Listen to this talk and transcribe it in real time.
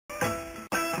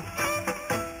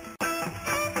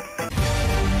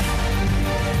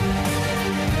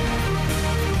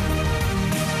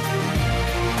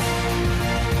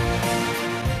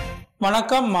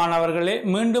வணக்கம் மாணவர்களே,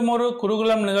 மீண்டும் ஒரு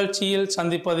குருகுலம் நிகழ்ச்சியில்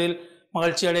சந்திப்பதில்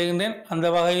மகிழ்ச்சி அடைகின்றேன். அந்த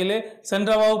வகையிலே சென்ற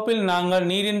வகுப்பில் நாங்கள்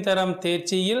நீரின் தரம்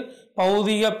தேர்ச்சியில்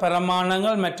பௌதிக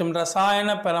பிரமாணங்கள் மற்றும்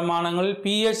ரசாயன பிரமாணங்களில்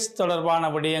pH தொடர்பான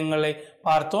விடயங்களை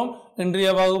பார்த்தோம். இன்றைய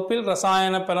வகுப்பில்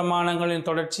ரசாயன பிரமாணங்களின்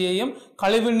தொடர்ச்சியையும்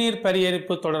கழிவுநீர்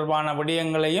பரிகரிப்பு தொடர்பான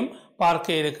விடயங்களையும்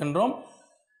பார்க்க இருக்கின்றோம்.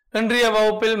 இன்றைய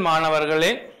வகுப்பில்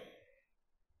மாணவர்களே,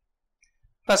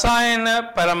 ரசாயன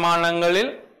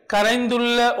பிரமாணங்களில்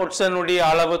கரைந்துள்ள ஒட்சனுடைய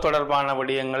அளவு தொடர்பான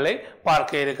விடயங்களை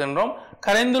பார்க்க இருக்கின்றோம்.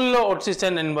 கரைந்துள்ள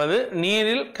ஒட்சிஜன் என்பது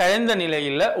நீரில் கரைந்த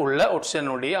நிலையில் உள்ள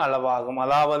ஒட்சிஜனுடைய அளவாகும்.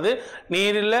 அதாவது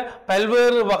நீரில்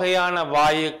பல்வேறு வகையான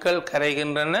வாயுக்கள்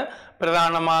கரைகின்றன.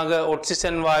 பிரதானமாக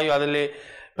ஒட்சிஜன் வாயு அதிலே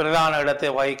பிரதான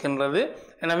இடத்தை வகிக்கின்றது.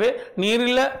 எனவே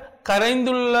நீரில்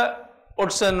கரைந்துள்ள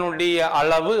ஒட்சனுடைய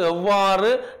அளவு எவ்வாறு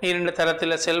நீரின்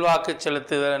தரத்தில் செல்வாக்கு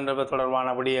செலுத்துதல் என்பது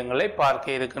தொடர்பான விடயங்களை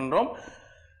பார்க்க இருக்கின்றோம்.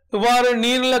 இவ்வாறு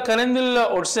நீரில் கரைந்துள்ள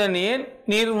ஒட்சனியை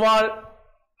நீர்வாழ்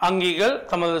அங்கிகள்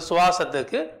தமது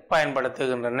சுவாசத்துக்கு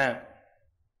பயன்படுத்துகின்றன.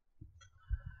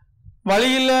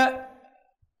 வளியில்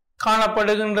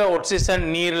காணப்படுகின்ற ஒட்சிஜன்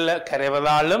நீரில்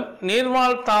கரைவதாலும்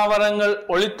நீர்வாழ் தாவரங்கள்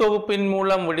ஒளித்தொகுப்பின்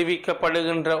மூலம்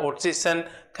விடுவிக்கப்படுகின்ற ஒட்சிஜன்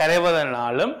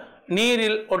கரைவதனாலும்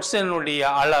நீரில் ஒட்சிஜனுடைய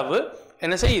அளவு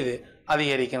என்ன செய்யுது?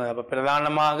 அதிகரிக்கிறது. அப்போ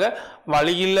பிரதானமாக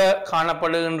வளியில்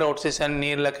காணப்படுகின்ற ஒட்சிஜன்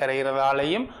நீரில்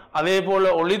கரைகிறதாலையும் அதே போல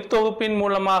ஒளித்தொகுப்பின்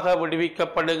மூலமாக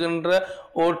விடுவிக்கப்படுகின்ற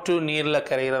O2 நீரில்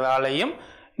கரைகிறதாலையும்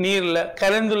நீரில்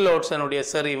கரைந்துள்ள ஒட்சிஜனுடைய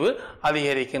செறிவு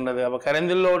அதிகரிக்கின்றது. அப்போ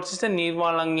கரைந்துள்ள ஒட்சிஜன்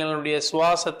நீர்வாழங்களுடைய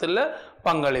சுவாசத்தில்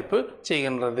பங்களிப்பு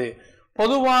செய்கின்றது.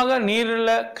 பொதுவாக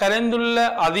நீரில் கரைந்துள்ள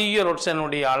அதிக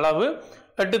ஒட்சிஜனுடைய அளவு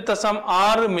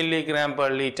 8.6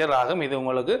 mg/L ஆகும். இது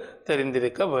உங்களுக்கு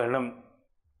தெரிந்திருக்க வேண்டும்.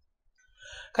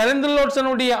 கரைந்துள்ள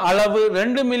ஒட்சனுடைய அளவு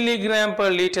 2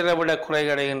 mg/L விட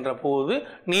குறைவடைகின்ற போது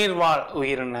நீர்வாழ்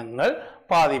உயிரினங்கள்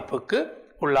பாதிப்புக்கு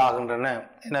உள்ளாகின்றன.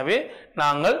 எனவே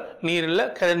நாங்கள் நீரில்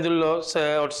கரைந்துள்ள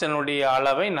ஒட்சனுடைய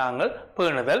அளவை நாங்கள்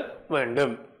பேணுதல்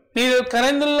வேண்டும். நீரில்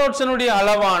கரைந்துள்ள ஒட்சனுடைய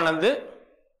அளவானது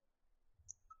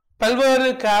பல்வேறு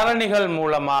காரணிகள்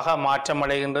மூலமாக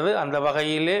மாற்றமடைகின்றது. அந்த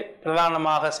வகையிலே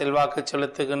பிரதானமாக செல்வாக்கு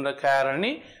செலுத்துகின்ற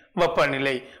காரணி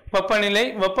வெப்பநிலை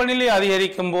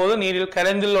அதிகரிக்கும் போது நீரில்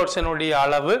கரைந்துள்ள ஒட்சனுடைய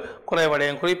அளவு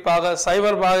குறைவடையும். குறிப்பாக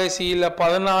சைபர் பாகை சியில்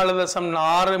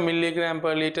 14.6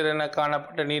 mg/L என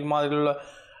காணப்பட்ட நீர் மாதிரியில் உள்ள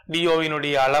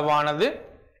டிஓவினுடைய அளவானது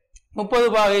 30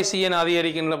 பாகை சி என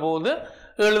அதிகரிக்கின்ற போது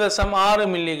 7.6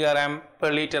 mg/L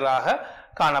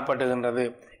காணப்படுகின்றது.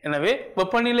 எனவே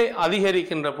வெப்பநிலை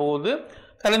அதிகரிக்கின்ற போது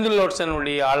கரைந்துள்ள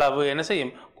ஒட்சனுடைய அளவு என்ன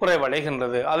செய்யும்?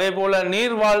 குறைவடைகின்றது. அதே போல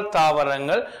நீர்வாழ்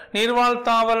தாவரங்கள்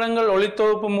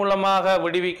ஒளித்தொகுப்பு மூலமாக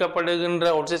விடுவிக்கப்படுகின்ற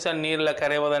ஒட்சிஜன் நீரில்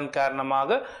கரைவதன்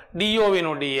காரணமாக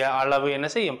டிஓவினுடைய அளவு என்ன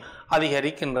செய்யும்?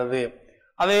 அதிகரிக்கின்றது.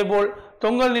 அதேபோல்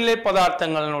தொங்கல் நிலை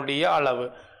பதார்த்தங்களினுடைய அளவு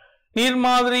நீர்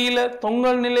மாதிரியில்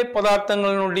தொங்கல் நிலை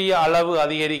பதார்த்தங்களினுடைய அளவு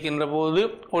அதிகரிக்கின்ற போது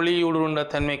ஒளியூடுருண்ட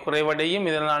தன்மை குறைவடையும்.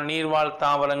 இதனால் நீர்வாழ்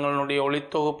தாவரங்களினுடைய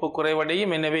ஒளித்தொகுப்பு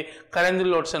குறைவடையும். எனவே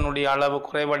கரைந்துள்ள ஒட்சனுடைய அளவு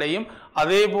குறைவடையும்.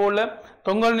 அதே போல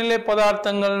தொங்கல் நிலை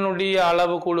பதார்த்தங்களினுடைய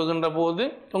அளவு கூடுகின்ற போது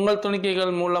தொங்கல்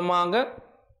துணிக்கைகள் மூலமாக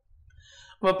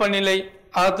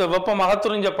வெப்பம்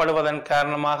அகத்துறிஞ்சப்படுவதன்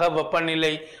காரணமாக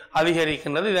வெப்பநிலை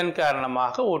அதிகரிக்கின்றது. இதன்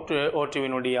காரணமாக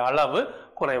ஓட்டுவினுடைய அளவு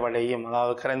குறைவடையும்.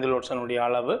 அதாவது கரைந்துள்ள ஒட்சனுடைய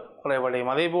அளவு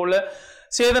குறைவடையும். அதே போல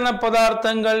சேதன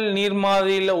பதார்த்தங்கள் நீர்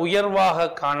மாதிரியில் உயர்வாக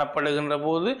காணப்படுகின்ற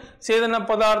போது சேதன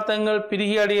பதார்த்தங்கள்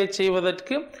பிரிகையடைய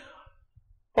செய்வதற்கு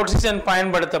ஒட்சிஜன்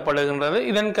பயன்படுத்தப்படுகின்றது.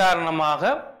 இதன்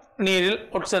காரணமாக நீரில்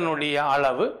ஒட்சனுடைய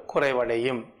அளவு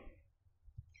குறைவடையும்.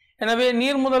 எனவே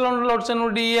நீர் முதலுள்ள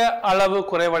ஒட்சனுடைய அளவு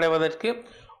குறைவடைவதற்கு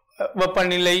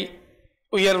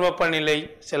உயர் வெப்பநிலை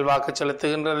செல்வாக்கு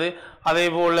செலுத்துகின்றது. அதே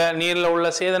போல நீரில் உள்ள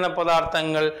சேதன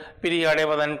பதார்த்தங்கள்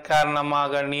பிரிகையடைவதன்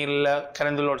காரணமாக நீரில்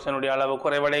கரைந்துள்ள ஒட்சனுடைய அளவு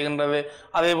குறைவடைகின்றது.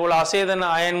 அதே போல அசேதன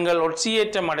அயன்கள்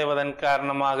ஒட்சியேற்றம் அடைவதன்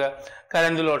காரணமாக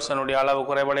கரைந்துள்ள ஒட்சனுடைய அளவு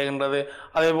குறைவடைகின்றது.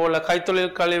 அதே போல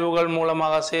கைத்தொழில் கழிவுகள்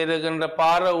மூலமாக சேருகின்ற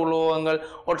பார உலோகங்கள்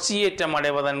ஒட்சியேற்றம்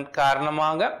அடைவதன்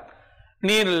காரணமாக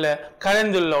நீரில்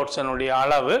கரைந்துள்ள ஒட்சனுடைய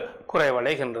அளவு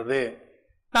குறைவடைகின்றது.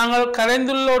 நாங்கள்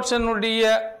கரைந்துள்ள ஒட்சனுடைய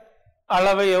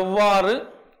அளவை எவ்வாறு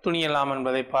துணியலாம்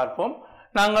என்பதை பார்ப்போம்.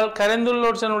 நாங்கள் கரைந்துள்ள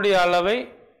ஒட்சனுடைய அளவை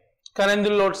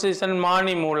கரைந்துள்ள ஒட்சிஜன்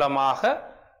மானி மூலமாக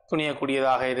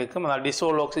துணியக்கூடியதாக இருக்கும். அதாவது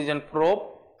டிசோல் ஆக்சிஜன் ப்ரோப்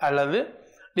அல்லது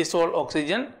டிசோல்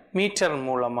ஆக்சிஜன் மீட்டர்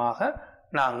மூலமாக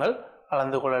நாங்கள்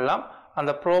அளந்து கொள்ளலாம்.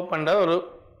 அந்த ப்ரோப் என்ற ஒரு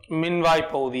மின்வாய்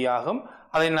பகுதியாகும்.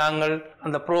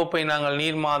 அந்த ப்ரோப்பை நாங்கள்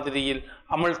நீர் மாதிரியில்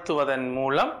அமழ்த்துவதன்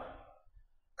மூலம்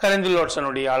கரைந்துள்ள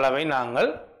ஒட்சனுடைய அளவை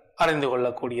நாங்கள் அறிந்து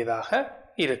கொள்ளக்கூடியதாக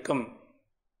இருக்கும்.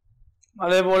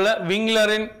 அதே போல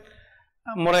விங்லரின்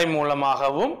முறை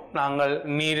மூலமாகவும் நாங்கள்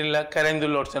நீரில்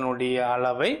கரைந்துள்ள ஒட்சனுடைய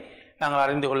அளவை நாங்கள்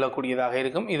அறிந்து கொள்ளக்கூடியதாக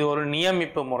இருக்கும். இது ஒரு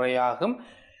நியமிப்பு முறையாகும்.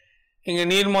 இங்கு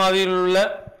நீர்மாதிரியில் உள்ள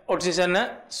ஆக்சிஜனை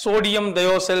சோடியம்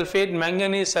தயோசல்ஃபேட்,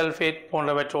 மேங்கனீஸ் சல்ஃபேட்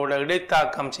போன்றவற்றோடு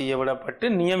இடைத்தாக்கம் செய்யவிடப்பட்டு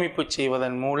நியமிப்பு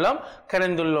செய்வதன் மூலம்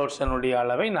கரைந்துள்ள ஆக்சிஜனுடைய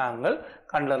அளவை நாங்கள்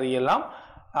கண்டறியலாம்.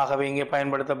 ஆகவே இங்கே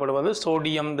பயன்படுத்தப்படுவது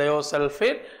சோடியம்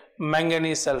தயோசல்ஃபேட்,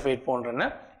 மேங்கனீஸ் சல்ஃபேட்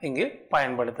போன்றன இங்கு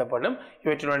பயன்படுத்தப்படும்.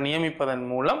 இவற்றுடன் நியமிப்பதன்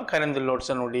மூலம் கரைந்துள்ள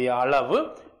ஆக்சிஜனுடைய அளவு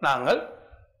நாங்கள்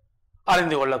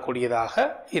அறிந்து கொள்ளக்கூடியதாக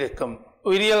இருக்கும்.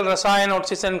 உயிரியல் ரசாயன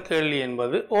ஆக்சிஜன் கேள்வி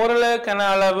என்பது ஓரளவு கன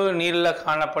அளவு நீரில்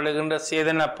காணப்படுகின்ற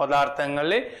சேதன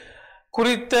பதார்த்தங்களை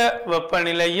குறித்த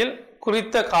வெப்பநிலையில்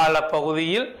குறித்த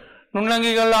காலப்பகுதியில்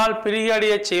நுண்ணங்கிகளால்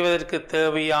பிரிகடைய செய்வதற்கு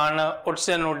தேவையான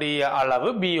ஆக்சிஜனுடைய அளவு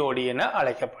பிஓடி என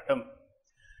அழைக்கப்படும்.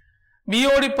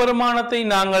 பிஓடி பெருமானத்தை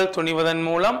நாங்கள் துணிவதன்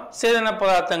மூலம் சேதன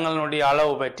பதார்த்தங்களுடைய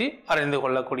அளவு பற்றி அறிந்து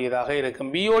கொள்ளக்கூடியதாக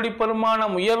இருக்கும். பிஓடி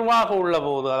பெருமானம் உயர்வாக உள்ள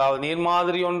போது, அதாவது நீர்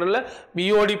மாதிரி ஒன்றில்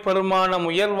பிஓடி பெருமானம்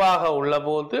உயர்வாக உள்ள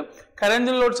போது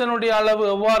கரைந்துள்ள ஆக்சிஜனுடைய அளவு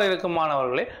எவ்வாறு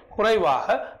இருக்குமானவர்களே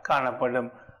குறைவாக காணப்படும்.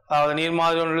 அதாவது நீர்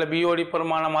மாதிரி ஒன்றில் பிஓடி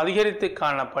பெருமானம் அதிகரித்து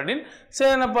காணப்படின்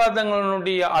சேதன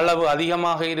பதார்த்தங்களுடைய அளவு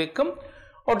அதிகமாக இருக்கும்.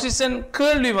 ஆக்சிஜன்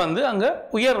கேள்வி அங்கு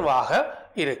உயர்வாக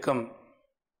இருக்கும்.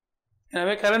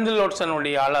 எனவே கரைந்துள்ள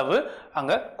ஆக்சிஜனுடைய அளவு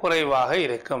அங்கு குறைவாக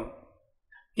இருக்கும்.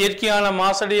 இயற்கையான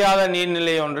மாசடையாத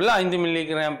நீர்நிலை ஒன்றில் 5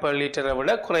 mg/L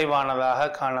விட குறைவானதாக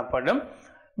காணப்படும்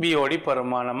பிஓடி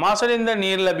பெருமானம். மாசடைந்த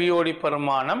நீரில் பிஓடி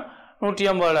பெருமானம்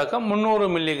 150 300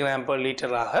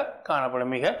 mg/L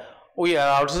காணப்படும். மிக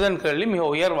ஆக்சிஜன் கேள்வி மிக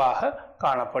உயர்வாக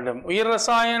காணப்படும். உயர்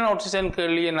ரசாயன ஆக்சிஜன்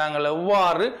கேள்வியை நாங்கள்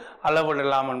எவ்வாறு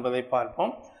அளவிடலாம் என்பதை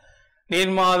பார்ப்போம்.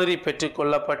 நீர்மாதிரி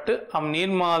பெற்றுக்கொள்ளப்பட்டு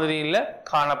நீர்மாதிரியில்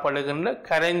காணப்படுகின்ற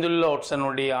கரைந்துள்ள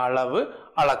ஆக்சிஜனுடைய அளவு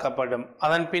அளக்கப்படும்.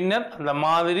 அதன் பின்னர் அந்த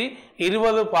மாதிரி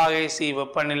 20 பாகை சி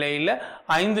வெப்பநிலையில்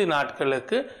 5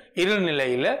 நாட்களுக்கு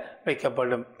இருநிலையில்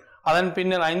வைக்கப்படும். அதன்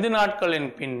பின்னர் 5 நாட்களின்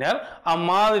பின்னர்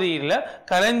அம்மாதிரியில்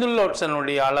கரைந்துள்ள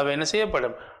ஆக்சிஜனுடைய அளவு என்ன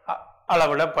செய்யப்படும்?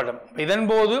 அளவிடப்படும்.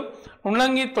 இதன்போது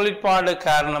நுண்ணங்கி தொழிற்பாடு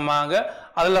காரணமாக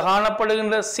அதில்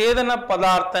காணப்படுகின்ற சேதன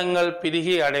பதார்த்தங்கள்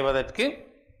பிரிகை அடைவதற்கு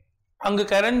அங்கு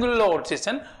கரைந்துள்ள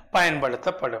ஆக்சிஜன்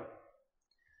பயன்படுத்தப்படும்.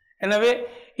 எனவே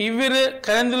இவ்விரு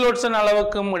கரைந்துள்ள ஆக்சிஜன்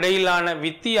அளவுக்கும் இடையிலான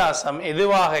வித்தியாசம்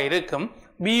எதுவாக இருக்கும்?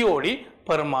 பிஓடி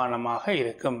பெருமானமாக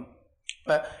இருக்கும்.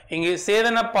 இங்கு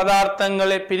சேதன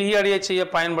பதார்த்தங்களை பிரிகடைய செய்ய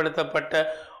பயன்படுத்தப்பட்ட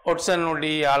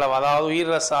ஆக்சிஜனுடைய அளவு, அதாவது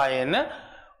உயிர் ரசாயன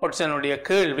ஆக்சிஜனுடைய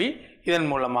கேள்வி இதன்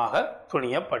மூலமாக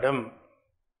துணியப்படும்.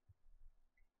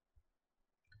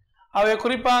 அவை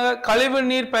குறிப்பாக கழிவு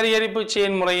நீர் பரிகரிப்பு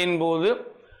செயல்முறையின் போது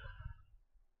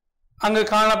அங்கு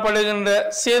காணப்படுகின்ற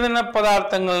சேதன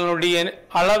பதார்த்தங்களுடைய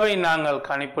அளவை நாங்கள்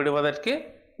கணிப்பிடுவதற்கு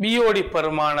பிஓடி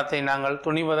பெருமானத்தை நாங்கள்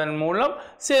துணிவதன் மூலம்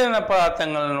சேதன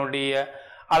பதார்த்தங்களுடைய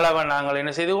அளவை நாங்கள்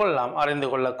என்ன செய்து கொள்ளலாம்? அறிந்து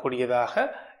கொள்ளக்கூடியதாக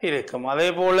இருக்கும். அதே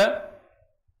போல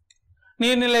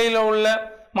நீர்நிலையில் உள்ள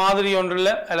மாதிரி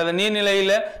ஒன்றில் அல்லது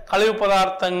நீர்நிலையில் கழிவு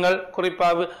பதார்த்தங்கள்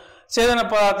குறிப்பாக சேதன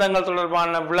பதார்த்தங்கள்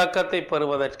தொடர்பான விளக்கத்தை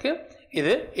பெறுவதற்கு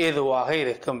இது ஏதுவாக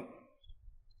இருக்கும்.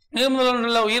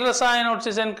 நீர்மூல உயிர் ரசாயன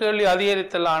ஆக்சிஜன் கேள்வி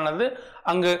அதிகரித்தலானது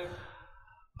அங்கு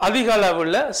அதிக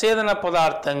அளவுள்ள சேதன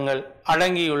பதார்த்தங்கள்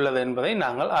அடங்கியுள்ளது என்பதை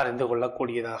நாங்கள் அறிந்து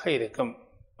கொள்ளக்கூடியதாக இருக்கும்.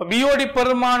 பிஓடி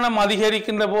பெருமானம்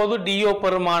அதிகரிக்கின்ற போது டிஓ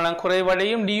பெருமானம்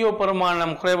குறைவடையும். டிஓ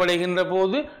பெருமானம் குறைவடைகின்ற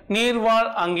போது நீர்வாழ்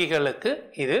அங்கிகளுக்கு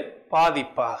இது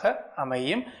பாதிப்பாக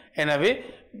அமையும். எனவே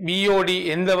பிஓடி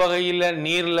எந்த வகையில்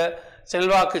நீரில்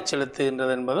செல்வாக்கு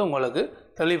செலுத்துகின்றது என்பது உங்களுக்கு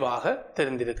தெளிவாக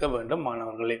தெரிந்திருக்க வேண்டும்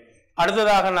மாணவர்களே.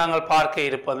 அடுத்ததாக நாங்கள் பார்க்க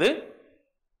இருப்பது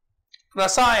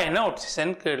ரசாயன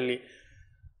ஆக்சிஜன் கேள்வி.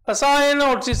 ரசாயன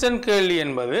ஆக்சிஜன் கேள்வி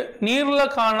என்பது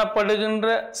நீரில் காணப்படுகின்ற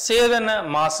சேதன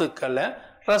மாசுக்களை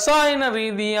ரசாயன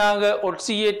ரீதியாக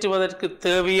ஒட்சியேற்றுவதற்கு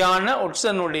தேவையான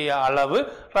ஆக்சிஜனுடைய அளவு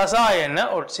ரசாயன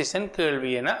ஆக்சிஜன்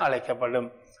கேள்வி என அழைக்கப்படும்.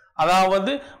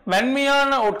 அதாவது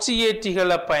வன்மையான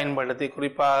ஒட்சியேற்றிகளை பயன்படுத்தி,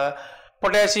 குறிப்பாக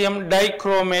பொட்டாசியம்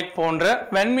டைக்ரோமேட் போன்ற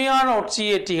வன்மையான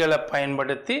ஒட்சியேற்றிகளை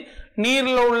பயன்படுத்தி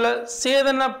நீரில் உள்ள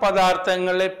சேதன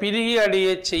பதார்த்தங்களை பிரிகி அடைய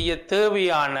செய்ய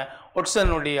தேவையான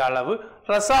ஆக்சிஜனுடைய அளவு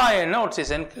ரசாயன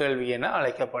ஆக்சிஜன் கேள்வி என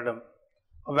அழைக்கப்படும்.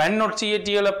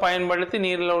 வன்னொட்சியேற்றிகளை பயன்படுத்தி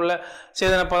நீரில் உள்ள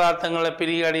சேதன பதார்த்தங்களை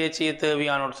பிரிகி அடைய செய்ய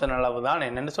தேவையான ஆக்சிஜன் அளவு தான்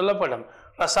என்னென்னு சொல்லப்படும்?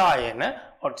 ரசாயன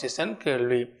ஆக்சிஜன்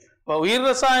கேள்வி. உயிர்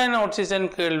ரசாயன ஆக்சிஜன்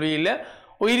கேள்வியில்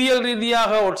உயிரியல்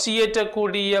ரீதியாக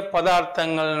ஒட்சியேற்றக்கூடிய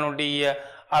பதார்த்தங்களுடைய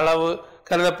அளவு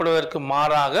கருதப்படுவதற்கு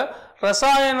மாறாக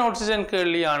ரசாயன ஆக்சிஜன்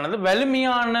கேள்வியானது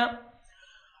வலிமையான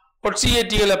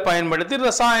ஒட்சியேற்றிகளை பயன்படுத்தி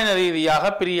ரசாயன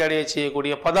ரீதியாக பிரியடைய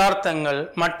செய்யக்கூடிய பதார்த்தங்கள்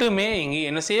மட்டுமே இங்கு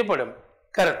என்ன செய்யப்படும்?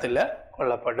 கருத்தில்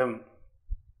கொள்ளப்படும்.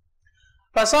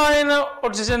 ரசாயன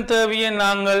ஆக்சிஜன் தேவையை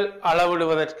நாங்கள்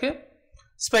அளவிடுவதற்கு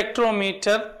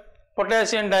ஸ்பெக்ட்ரோமீட்டர்,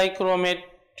 பொட்டாசியம் டைக்ரோமேட்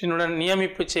பொட்டாசியத்துடன்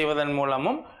நியமிப்பு செய்வதன்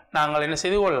மூலமும் நாங்கள் என்ன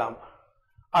செய்து கொள்ளலாம்,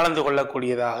 அளந்து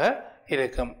கொள்ளக்கூடியதாக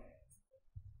இருக்கும்.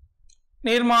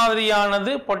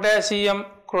 நீர்மாதிரியானது பொட்டாசியம்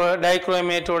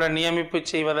டைக்ரோமேட்டோட நியமிப்பு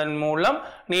செய்வதன் மூலம்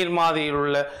நீர்மாதிரியில்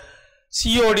உள்ள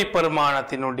COD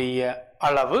பெருமானத்தினுடைய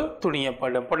அளவு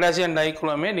துணியப்படும். பொட்டாசியம்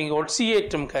டைக்ரோமேட் இங்கு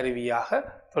ஒட்சியேற்றும் கருவியாக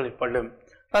தொழிற்படும்.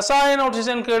 ரசாயன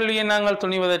ஆக்சிஜன் கேள்வியை நாங்கள்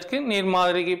துணிவதற்கு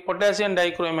நீர்மாதிரிக்கு பொட்டாசியம்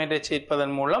டைக்ரோமேட்டை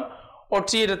சேர்ப்பதன் மூலம்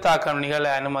ஒட்சியேற்ற தாக்கம் நிகழ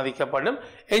அனுமதிக்கப்படும்.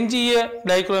 எஞ்சிய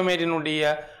டைக்ரோமேட்டினுடைய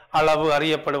அளவு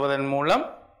அறியப்படுவதன் மூலம்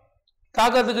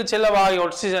தாக்கத்துக்கு செல்லவாகிய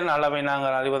ஆக்சிஜன் அளவை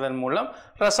நாங்கள் அறிவதன் மூலம்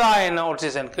ரசாயன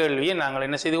ஆக்சிஜன் கேள்வியை நாங்கள்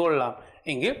என்ன செய்து கொள்ளலாம்,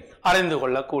 இங்கு அறிந்து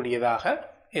கொள்ளக்கூடியதாக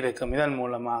இருக்கும். இதன்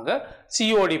மூலமாக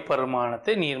COD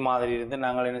பெருமானத்தை நீர் மாதிரியிலிருந்து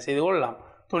நாங்கள் என்ன செய்து கொள்ளலாம்,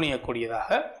 துணியக்கூடியதாக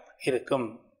இருக்கும்.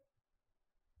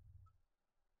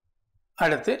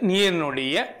 அடுத்து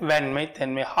நீரினுடைய வெண்மை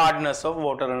தன்மை, ஹார்ட்னஸ் ஆஃப்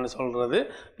வாட்டர் என்று சொல்றது.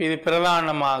 இது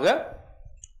பிரதானமாக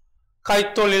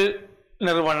கைத்தொழில்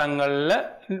நிறுவனங்களில்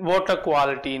வாட்டர்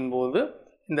குவாலிட்டியின் போது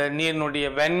இந்த நீரினுடைய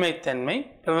வெண்மைத்தன்மை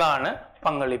பிரதான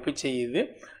பங்களிப்பு செய்யுது.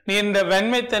 நீண்ட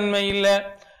வெண்மைத்தன்மையில்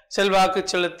செல்வாக்கு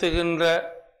செலுத்துகின்ற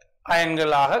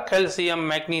அயன்களாக கால்சியம்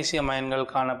மெக்னீசியம்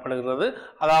அயன்கள் காணப்படுகிறது.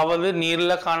 அதாவது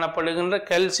நீரில் காணப்படுகின்ற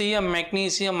கால்சியம்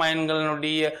மெக்னீசியம்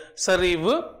அயன்களினுடைய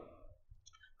செறிவு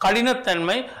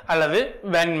கடினத்தன்மை அல்லது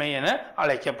வெண்மை என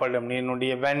அழைக்கப்படும்.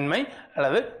 நீரினுடைய வெண்மை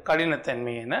அல்லது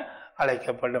கடினத்தன்மை என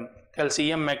அழைக்கப்படும்.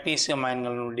 கால்சியம் மெக்னீசியம்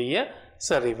அயன்களினுடைய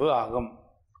செறிவு ஆகும்.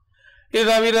 இது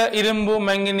தவிர இரும்பு,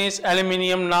 மெங்கனீஸ்,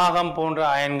 அலுமினியம், நாகம் போன்ற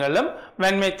அயன்களும்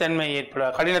வெண்மைத்தன்மை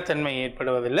கடினத்தன்மை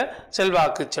ஏற்படுவதில்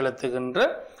செல்வாக்கு செலுத்துகின்ற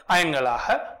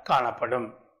அயன்களாக காணப்படும்.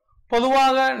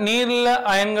 பொதுவாக நீரில்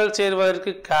அயன்கள்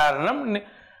சேர்வதற்கு காரணம்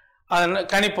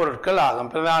கனிப்பொருட்கள் ஆகும்.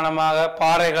 பிரதானமாக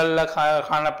பாறைகளில்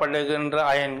காணப்படுகின்ற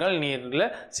அயன்கள்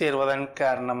நீரில் சேர்வதன்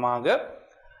காரணமாக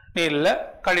நீரில்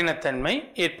கடினத்தன்மை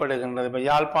ஏற்படுகின்றது. இப்போ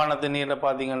யாழ்ப்பாணத்து நீரில்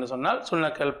பார்த்தீங்கன்னு சொன்னால்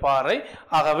சுண்ணக்கல் பாறை,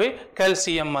 ஆகவே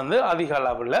கால்சியம் அதிக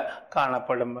அளவில்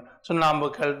காணப்படும்.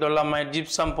 சுண்ணாம்புக்கல், டொலமைட்,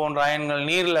 ஜிப்சம் போன்ற அயன்கள்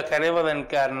நீரில் கரைவதன்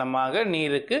காரணமாக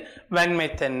நீருக்கு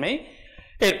வெண்மைத்தன்மை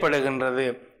ஏற்படுகின்றது.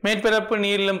 மேற்பரப்பு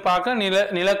நீரிலும்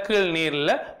பார்க்க நிலக்கீழ்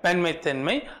நீரில்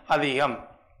வெண்மைத்தன்மை அதிகம்.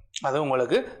 அது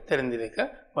உங்களுக்கு தெரிந்திருக்க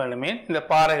வேண்டுமே. இந்த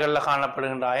பாறைகளில்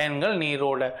காணப்படுகின்ற அயன்கள்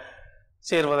நீரோட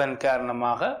சேர்வதன்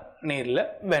காரணமாக நீரில்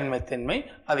வெண்மைத்தன்மை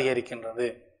அதிகரிக்கின்றது.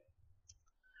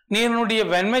 நீரினுடைய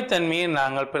வெண்மைத்தன்மையை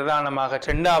நாங்கள் பிரதானமாக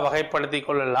 2 வகைப்படுத்திக்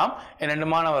கொள்ளலாம். 2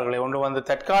 மாணவர்களை, ஒன்று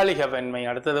தற்காலிக வெண்மை,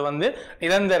 அடுத்தது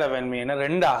நிரந்தர வெண்மை என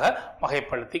 2ஆக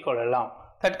வகைப்படுத்திக் கொள்ளலாம்.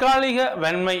 தற்காலிக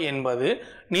வெண்மை என்பது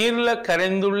நீரில்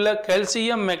கரைந்துள்ள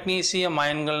கால்சியம் மெக்னீசியம்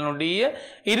அயன்களினுடைய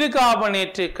இரு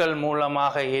கார்பனேட்டுகள்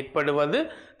மூலமாக ஏற்படுவது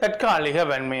தற்காலிக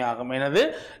வெண்மையாகும். எனது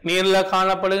நீரில்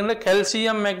காணப்படுகின்ற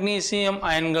கால்சியம் மெக்னீசியம்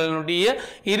அயன்களினுடைய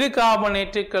இரு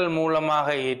கார்பனேட்டுகள்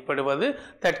மூலமாக ஏற்படுவது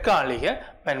தற்காலிக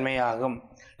வெண்மையாகும்.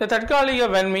 இந்த தற்காலிக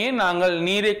வெண்மையை நாங்கள்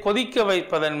நீரை கொதிக்க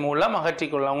வைப்பதன் மூலம்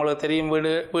அகற்றிக்கொள்ளலாம். உங்களுக்கு தெரியும்,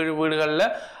 வீடுகளில்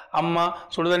அம்மா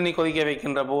சுடுதண்ணி கொதிக்க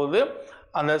வைக்கின்ற போது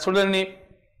அந்த சுடுதண்ணி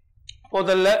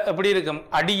போதல்ல எப்படி இருக்கும்,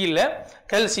 அடியில்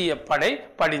கால்சிய படை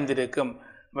படிந்திருக்கும்.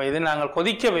 இது நாங்கள்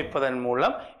கொதிக்க வைப்பதன்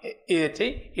மூலம் இவற்றை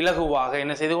இலகுவாக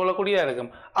என்ன செய்து கொள்ளக்கூடியதாக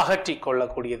இருக்கும், அகற்றி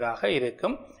கொள்ளக்கூடியதாக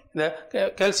இருக்கும். இந்த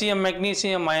கால்சியம்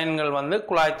மெக்னீசியம் அயன்கள்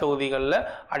குழாய் தொகுதிகளில்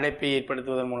அடைப்பை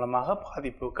ஏற்படுத்துவதன் மூலமாக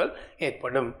பாதிப்புகள்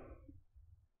ஏற்படும்.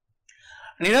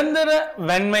 நிரந்தர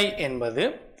வெண்மை என்பது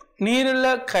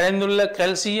நீரில் கரைந்துள்ள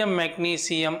கால்சியம்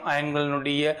மெக்னீசியம்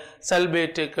அயன்களினுடைய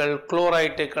சல்பேட்டுகள்,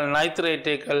 குளோரைட்டுகள்,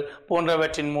 நைட்ரேட்டுகள்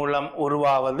போன்றவற்றின் மூலம்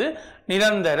உருவாவது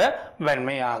நிரந்தர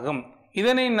வெண்மை ஆகும்.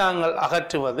 இதனை நாங்கள்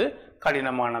அகற்றுவது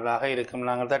கடினமானதாக இருக்கும்.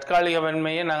 நாங்கள் தற்காலிக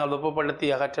வெண்மையை நாங்கள் வெப்பப்படுத்தி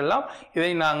அகற்றலாம்,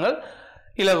 இதை நாங்கள்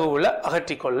இலகுவில்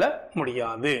அகற்றிக்கொள்ள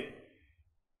முடியாது.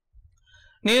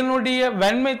 நீரினுடைய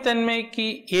வெண்மைத்தன்மைக்கு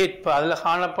ஏற்ப, அதில்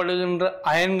காணப்படுகின்ற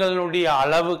அயன்களுடைய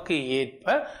அளவுக்கு ஏற்ப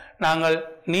நாங்கள்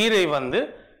நீரை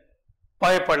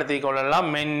வகைப்படுத்திக் கொள்ளலாம்.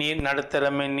 மென்னீர், நடுத்தர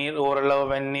மென்னீர், ஓரளவு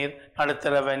வெந்நீர்,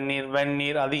 நடுத்தர வெந்நீர்,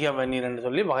 வெந்நீர், அதிக வெந்நீர் என்று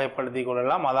சொல்லி வகைப்படுத்திக்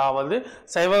கொள்ளலாம். அதாவது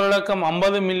சைவவிளக்கம்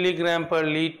 50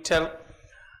 mg/L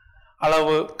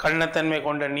அளவு கடினத்தன்மை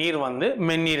கொண்ட நீர்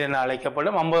மென்னீர் என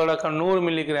அழைக்கப்படும். 50 100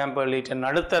 mg/L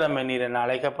நடுத்தர மென்னீர் என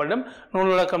அழைக்கப்படும்.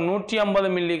 100 150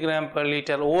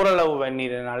 mg/L ஓரளவு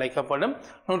வெந்நீர் என அழைக்கப்படும்.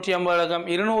 150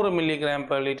 200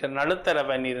 mg/L நடுத்தர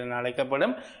வெந்நீர் என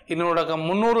அழைக்கப்படும். 200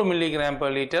 300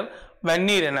 mg/L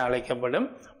வெந்நீர் என அழைக்கப்படும்.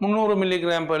 300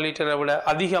 mg/L விட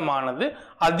அதிகமானது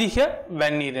அதிக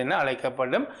வெந்நீர் என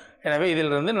அழைக்கப்படும். எனவே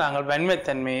இதிலிருந்து நாங்கள்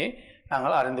வெண்மைத்தன்மையை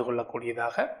நாங்கள் அறிந்து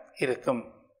கொள்ளக்கூடியதாக இருக்கும்.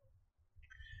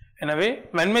 எனவே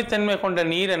வெண்மைத்தன்மை கொண்ட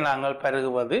நீரை நாங்கள்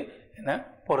பருகுவது என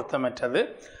பொருத்தமற்றது.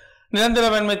 நிரந்தர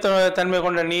வெண்மைத்தன்மை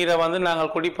கொண்ட நீரை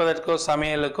நாங்கள் குடிப்பதற்கோ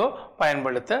சமையலுக்கோ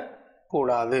பயன்படுத்த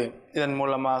கூடாது. இதன்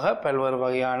மூலமாக பல்வேறு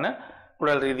வகையான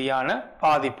உடல் ரீதியான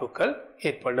பாதிப்புகள்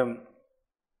ஏற்படும்.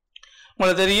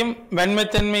 உங்களுக்கு தெரியும்,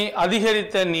 வெண்மைத்தன்மை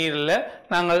அதிகரித்த நீரில்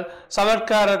நாங்கள்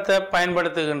சவர்க்காரத்தை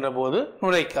பயன்படுத்துகின்ற போது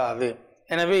நுரைக்காது.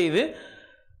 எனவே இது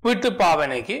வீட்டு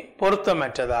பாவனைக்கு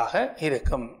பொருத்தமற்றதாக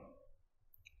இருக்கும்.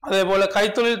 அதே போல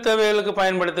கைத்தொழில் தேவைகளுக்கு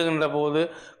பயன்படுத்துகின்ற போது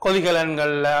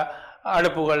கொதிகலன்களில்,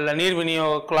 அடுப்புகளில், நீர்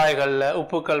விநியோக குழாய்களில்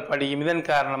உப்புக்கள் படியும். இதன்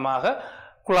காரணமாக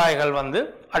குழாய்கள்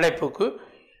அடைப்புக்கு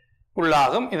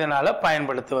உள்ளாகும். இதனால்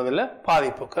பயன்படுத்துவதில்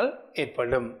பாதிப்புகள்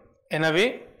ஏற்படும். எனவே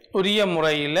உரிய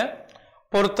முறையில்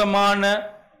பொருத்தமான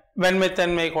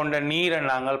வெண்மைத்தன்மை கொண்ட நீரை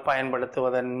நாங்கள்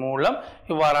பயன்படுத்துவதன் மூலம்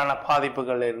இவ்வாறான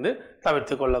பாதிப்புகளிலிருந்து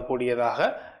தவிர்த்து கொள்ளக்கூடியதாக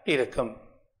இருக்கும்.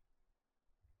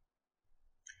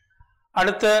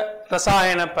 அடுத்த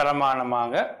ரசாயன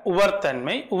பிரமாணமாக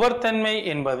உவர்த்தன்மை. உவர்த்தன்மை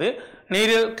என்பது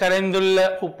நீரில் கரைந்துள்ள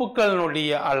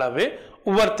உப்புக்களினுடைய அளவு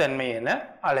உவர்த்தன்மை என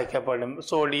அழைக்கப்படும்.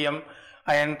 Sodium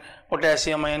iron,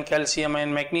 potassium iron, calcium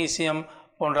iron, magnesium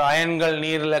போன்ற அயன்கள்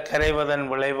நீரில் கரைவதன்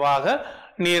விளைவாக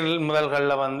நீர்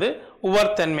முதல்களில்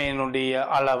உவர்த்தன்மையினுடைய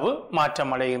அளவு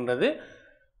மாற்றமடைகின்றது.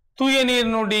 தூய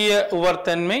நீரினுடைய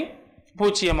உவர்த்தன்மை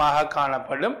 0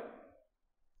 காணப்படும்.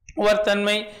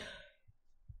 உவர்த்தன்மை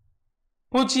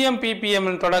 0 ppm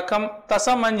தொடக்கம்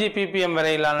 0.5 ppm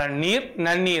வரையிலான நீர்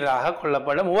நன்னீராக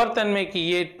கொள்ளப்படும். உவர்த்தன்மைக்கு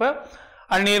ஏற்ப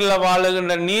அந்நீரில்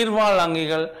வாழுகின்ற நீர்வாழ்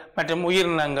அங்கிகள் மற்றும்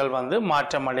உயிரினங்கள்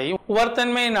மாற்றமடையும்.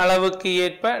 உவர்த்தன்மையின் அளவுக்கு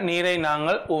ஏற்ப நீரை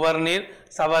நாங்கள் உவர்நீர்,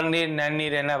 சவர்நீர்,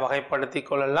 நன்னீர் என வகைப்படுத்திக்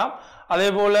கொள்ளலாம். அதே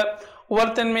போல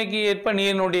உவர்த்தன்மைக்கு ஏற்ப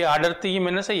நீரினுடைய அடர்த்தியும்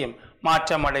என்ன செய்யும்?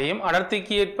 மாற்றமடையும்.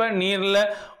 அடர்த்திக்கு ஏற்ப நீரில்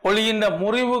ஒளிகின்ற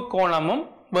முறிவு கோணமும்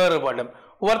வேறுபடும்.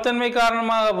 உவர்த்தன்மை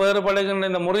காரணமாக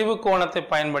வேறுபடுகின்ற இந்த முறிவு கோணத்தை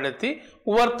பயன்படுத்தி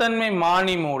உவர்த்தன்மை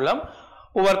மானி மூலம்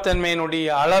உவர்த்தன்மையினுடைய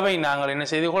அளவை நாங்கள் என்ன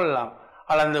செய்து கொள்ளலாம்?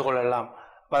 அளந்து கொள்ளலாம்.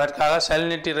 அதற்காக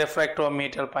சலினிட்டி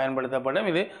ரெஃப்ராக்டோமீட்டர் பயன்படுத்தப்படும்.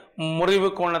 இது முறிவு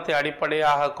கோணத்தை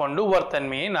அடிப்படையாக கொண்டு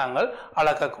உவர்த்தன்மையை நாங்கள்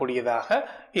அளக்கக்கூடியதாக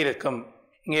இருக்கும்.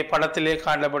 இங்கே படத்திலே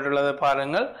காட்டப்பட்டுள்ளது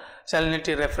பாருங்கள்.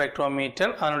 சலினிட்டி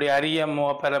ரெஃப்ராக்டோமீட்டர், அதனுடைய அரிய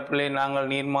முகப்பரப்பிலே நாங்கள்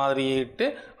நீர் மாதிரியை இட்டு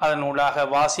அதன் ஊடாக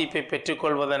வாசிப்பை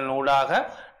பெற்றுக்கொள்வதன் ஊடாக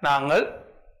நாங்கள்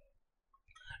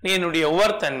நீரினுடைய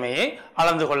உவர்த்தன்மையை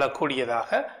அளந்து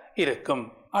கொள்ளக்கூடியதாக இருக்கும்.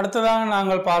 அடுத்ததாக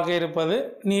நாங்கள் பார்க்க இருப்பது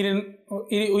நீரின்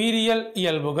உயிரியல்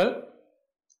இயல்புகள்.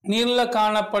 நீரில்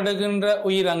காணப்படுகின்ற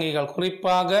உயிரங்கிகள்,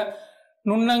 குறிப்பாக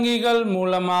நுண்ணங்கிகள்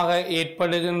மூலமாக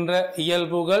ஏற்படுகின்ற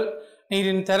இயல்புகள்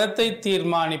நீரின் தரத்தை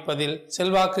தீர்மானிப்பதில்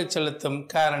செல்வாக்கு செலுத்தும்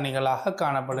காரணிகளாக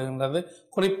காணப்படுகின்றது.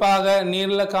 குறிப்பாக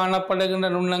நீரில் காணப்படுகின்ற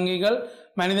நுண்ணங்கிகள்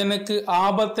மனிதனுக்கு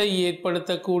ஆபத்தை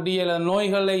ஏற்படுத்தக்கூடிய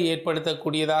நோய்களை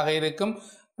ஏற்படுத்தக்கூடியதாக இருக்கும்.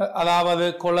 அதாவது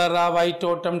கொலரா,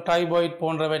 வயிற்றோட்டம், டைபாய்ட்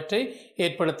போன்றவற்றை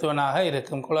ஏற்படுத்துவனாக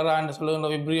இருக்கும். கொலரா என்று சொல்லுகின்ற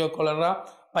விப்ரியோ கொலரா,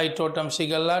 வயிற்றோட்டம்,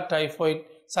 ஷிகல்லா, டைபாய்ட்,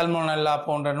 சல்மோனெல்லா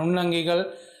போன்ற நுண்ணங்கிகள்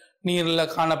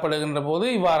நீரில் காணப்படுகின்ற போது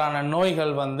இவ்வாறான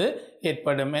நோய்கள்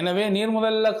ஏற்படும். எனவே நீர்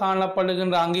முதலில்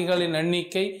காணப்படுகின்ற அங்கிகளின்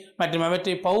எண்ணிக்கை மற்றும்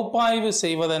அவற்றை பகுப்பாய்வு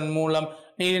செய்வதன் மூலம்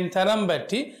நீரின் தரம்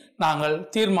பற்றி நாங்கள்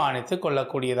தீர்மானித்து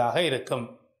கொள்ளக்கூடியதாக இருக்கும்.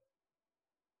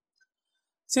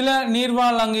 சில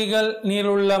நீர்வாழ் அங்கிகள்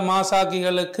நீருள்ள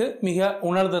மாசாக்கிகளுக்கு மிக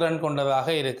உணர்திறன் கொண்டதாக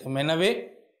இருக்கும். எனவே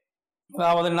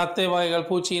அதாவது நத்தை வகைகள்,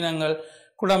 பூச்சி இனங்கள்,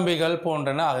 குடம்பிகள்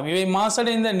போன்றன ஆகும். இவை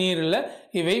மாசடைந்த நீரில்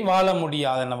இவை வாழ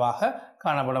முடியாதனவாக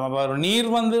காணப்படும். அப்போ நீர்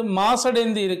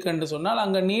மாசடைந்து இருக்கு என்று சொன்னால்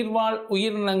அங்கே நீர்வாழ்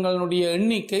உயிரினங்களுடைய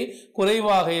எண்ணிக்கை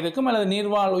குறைவாக இருக்கும், அல்லது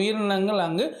நீர்வாழ் உயிரினங்கள்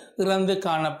அங்கு இறந்து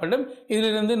காணப்படும்.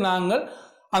 இதிலிருந்து நாங்கள்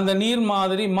அந்த நீர்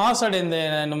மாதிரி மாசடைந்த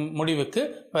முடிவுக்கு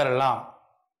வரலாம்.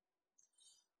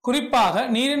 குறிப்பாக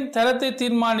நீரின் தரத்தை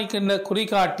தீர்மானிக்கின்ற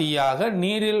குறிகாட்டியாக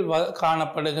நீரில்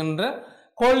காணப்படுகின்ற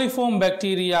கோலிஃபோம்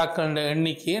பாக்டீரியாக்கள்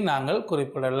எண்ணிக்கையை நாங்கள்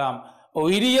குறிப்பிடலாம்.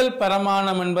 உயிரியல்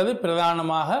பிரமாணம் என்பது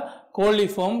பிரதானமாக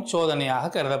கோலிஃபோம்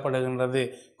சோதனையாக கருதப்படுகின்றது.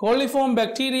 கோலிஃபோம்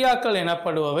பாக்டீரியாக்கள்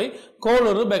எனப்படுபவை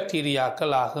கோளொரு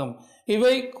பாக்டீரியாக்கள் ஆகும்.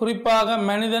 இவை குறிப்பாக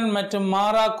மனிதன் மற்றும்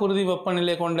மாறா குருதி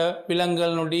வெப்பநிலை கொண்ட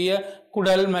விலங்குகளுடைய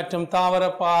குடல் மற்றும் தாவர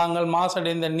பாகங்கள்,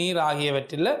 மாசடைந்த நீர்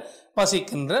ஆகியவற்றில்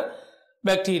வசிக்கின்ற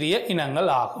பாக்டீரிய இனங்கள்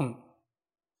ஆகும்.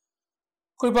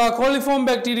 குறிப்பாக கோலிஃபோம்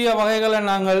பாக்டீரியா வகைகளை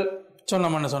நாங்கள்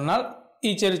சொன்னோம்னு சொன்னால்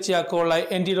ஈச்செரிச்சியா கோலை,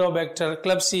 என்டிரோபாக்டர்,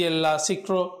 கிளப்சியெல்லா,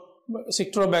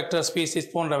 சிக்ட்ரோபாக்டர்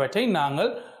ஸ்பீசிஸ் போன்றவற்றை நாங்கள்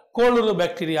கோளுரு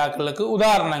பாக்டீரியாக்களுக்கு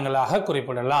உதாரணங்களாக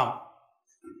குறிப்பிடலாம்.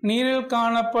 நீரில்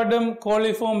காணப்படும்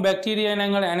கோலிஃபோம் பாக்டீரியா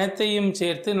இனங்கள் அனைத்தையும்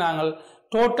சேர்த்து நாங்கள்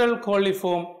டோட்டல்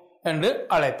கோலிஃபோம் என்று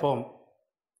அழைப்போம்.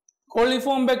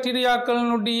 கோலிஃபோம்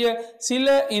பாக்டீரியாக்களினுடைய சில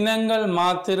இனங்கள்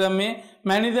மாத்திரமே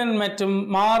மனிதன் மற்றும்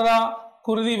மாறா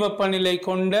குருதி வெப்பநிலை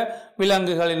கொண்ட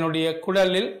விலங்குகளினுடைய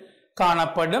குடலில்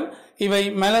காணப்படும். இவை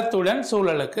மலத்துடன்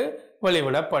சூழலுக்கு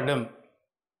வெளிவிடப்படும்.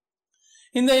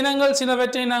 இந்த இனங்கள்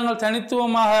சிலவற்றை நாங்கள்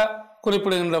தனித்துவமாக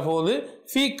குறிப்பிடுகின்ற போது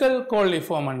ஃபீக்கல்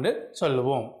கோலிஃபார்ம் என்று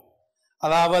சொல்லுவோம்.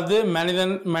 அதாவது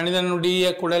மனிதனுடைய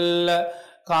குடல்ல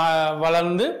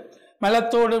வளர்ந்து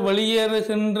மலத்தோடு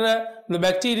வெளியேறுகின்ற இந்த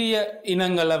பாக்டீரிய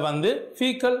இனங்களை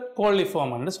ஃபீக்கல்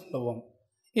கோலிஃபார்ம் என்று சொல்லுவோம்.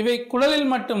 இவை குடலில்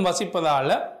மட்டும் வசிப்பதால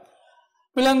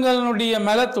விலங்குகளுடைய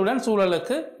மலத்துடன்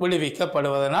சூழலுக்கு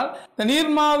விடுவிக்கப்படுவதனால் இந்த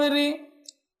நீர்மாதிரி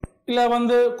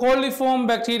கோலிஃபார்ம்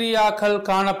பாக்டீரியாக்கள்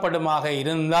காணப்படுமாக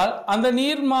இருந்தால் அந்த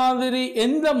நீர் மாதிரி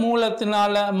எந்த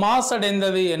மூலத்தினால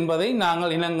மாசடைந்தது என்பதை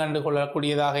நாங்கள் இனங்கண்டு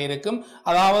கொள்ளக்கூடியதாக இருக்கும்.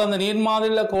 அதாவது அந்த நீர்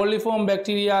மாதிரியில் கோலிஃபார்ம்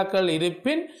பாக்டீரியாக்கள்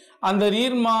இருப்பின் அந்த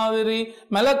நீர் மாதிரி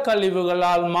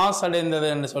மலக்கழிவுகளால் மாசடைந்தது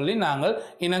என்று சொல்லி நாங்கள்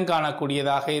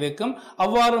இனங்காணக்கூடியதாக இருக்கும்.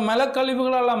 அவ்வாறு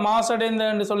மலக்கழிவுகளால் மாசடைந்தது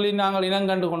என்று சொல்லி நாங்கள்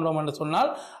இனங்கண்டு கொண்டோம் என்று சொன்னால்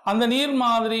அந்த நீர்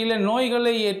மாதிரியில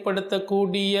நோய்களை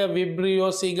ஏற்படுத்தக்கூடிய விப்ரியோ,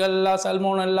 சிகல்லா,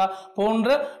 சல்மோனல்லா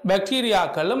போன்ற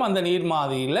பாக்டீரியாக்களும் அந்த நீர்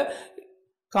மாதிரியில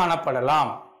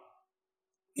காணப்படலாம்.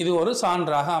 இது ஒரு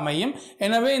சான்றாக அமையும்.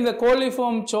 எனவே இந்த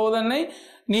கோலிஃபார்ம் சோதனை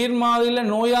நீர்மாதிரியில்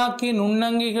நோயாக்கி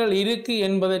நுண்ணங்கிகள் இருக்கு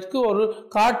என்பதற்கு ஒரு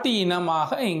காட்டி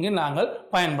இனமாக இங்கு நாங்கள்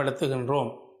பயன்படுத்துகின்றோம்.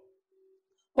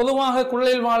 பொதுவாக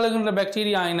குடலில் வாழுகின்ற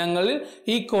பாக்டீரியா இனங்களில்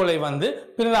ஈகோலை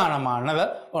பிரதானமானது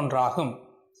ஒன்றாகும்.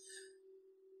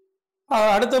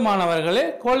 அடுத்த மாணவர்களே,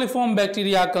 கோலிஃபார்ம்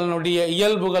பாக்டீரியாக்களுடைய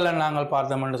இயல்புகளை நாங்கள்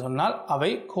பார்த்தோம் என்று சொன்னால்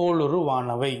அவை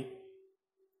கோளுருவானவை,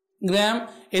 கிராம்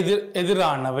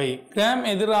எதிரானவை. கிராம்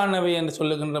எதிரானவை என்று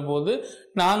சொல்லுகின்ற போது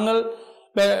நாங்கள்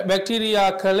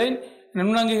பாக்டீரியாக்களின்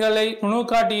நுண்ணங்கிகளை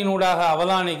நுணுக்காட்டியினூடாக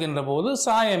அவதானிக்கின்ற போது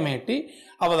சாயமேட்டி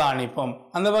அவதானிப்போம்.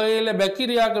 அந்த வகையில்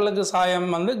பாக்டீரியாக்களுக்கு சாயம்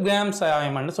கிராம்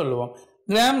சாயம் என்று சொல்லுவோம்.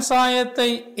 கிராம் சாயத்தை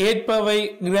ஏற்பவை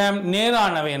கிராம்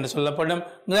நேரானவை என்று சொல்லப்படும்.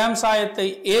 கிராம் சாயத்தை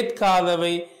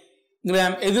ஏற்காதவை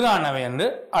கிராம் எதிரானவை என்று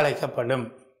அழைக்கப்படும்.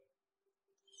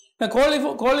 இந்த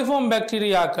கோலிஃபார்ம்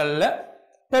பாக்டீரியாக்கள்ல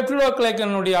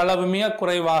பெப்டிடோகிளைக்கனுடைய அளவு மிக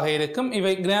குறைவாக இருக்கும்.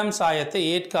 இவை கிராம் சாயத்தை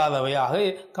ஏற்காதவையாக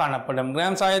காணப்படும்.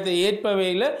 கிராம் சாயத்தை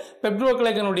ஏற்பவையில்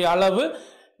பெப்டிடோகிளைக்கனுடைய அளவு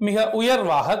மிக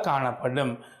உயர்வாக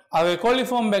காணப்படும். அவை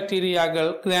கோலிஃபார்ம்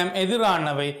பாக்டீரியாக்கள் கிராம்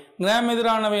எதிரானவை. கிராம்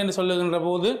எதிரானவை என்று சொல்லுகின்ற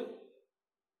போது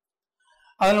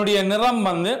அதனுடைய நிறம்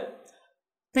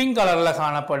பிங்க் கலர்ல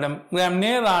காணப்படும். கிராம்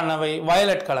நேரானவை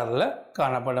வயலட் கலர்ல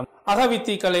காணப்படும்.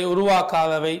 அகவித்திகளை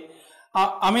உருவாக்காதவை,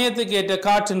 அமையத்துக்கு ஏற்ற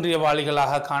காற்றின்றிய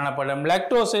வாளிகளாக காணப்படும்.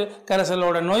 லாக்டோஸ்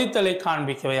கரைசலோட நொய்த்தலை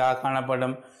காண்பிக்கவையாக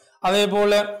காணப்படும். அதே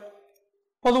போல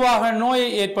பொதுவாக நோயை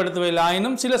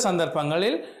ஏற்படுத்துவதாயினும் சில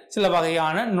சந்தர்ப்பங்களில் சில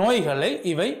வகையான நோய்களை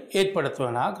இவை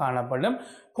ஏற்படுத்துவதாக காணப்படும்.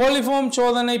 கோலிஃபார்ம்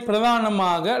சோதனை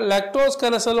பிரதானமாக லாக்டோஸ்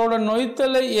கரைசலோட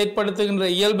நொய்த்தலை ஏற்படுத்துகின்ற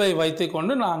இயல்பை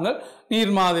வைத்துக்கொண்டு நாங்கள்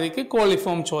நீர் மாதிரிக்கு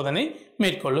கோலிஃபார்ம் சோதனை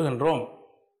மேற்கொள்ளுகின்றோம்.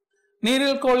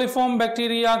 நீரில் கோலிஃபார்ம்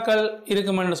பாக்டீரியாக்கள்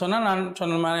இருக்கும் என்று சொன்னால் நான்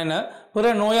சொன்ன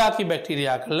பிற நோயாக்கி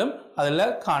பாக்டீரியாக்களும் அதில்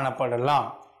காணப்படலாம்.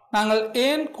 நாங்கள்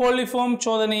ஏன் கோலிஃபார்ம்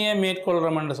சோதனையை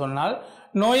மேற்கொள்கிறோம் என்று சொன்னால்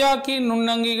நோயாக்கி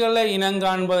நுண்ணங்கிகளை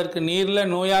இனங்காண்பதற்கு,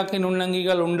 நீரில் நோயாக்கி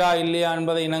நுண்ணங்கிகள் உண்டா இல்லையா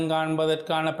என்பதை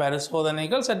இனங்காண்பதற்கான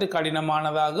பரிசோதனைகள் சற்று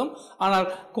கடினமானதாகும். ஆனால்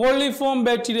கோலிஃபார்ம்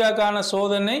பாக்டீரியாக்கான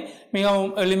சோதனை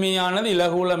மிகவும் எளிமையானது,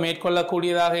 இலகுல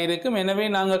மேற்கொள்ளக்கூடியதாக இருக்கும். எனவே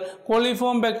நாங்கள்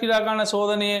கோலிஃபார்ம் பாக்டீரியாக்கான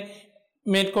சோதனையை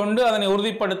மேற்கொண்டு அதனை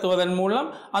உறுதிப்படுத்துவதன் மூலம்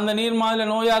அந்த நீர் மாதிரி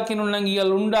நோயாக்கி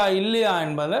நுண்ணங்கிகள் உண்டா இல்லையா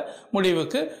என்பதை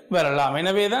முடிவுக்கு வரலாம்.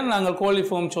 எனவேதான் நாங்கள்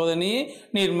கோலிஃபார்ம் சோதனையை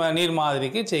நீர்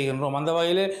மாதிரிக்கு செய்கின்றோம். அந்த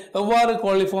வகையில் எவ்வாறு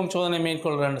கோலிஃபார்ம் சோதனை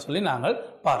மேற்கொள்கிறோம் சொல்லி நாங்கள்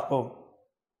பார்ப்போம்.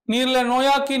 நீரில்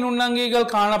நோயாக்கி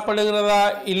நுண்ணங்கிகள் காணப்படுகிறதா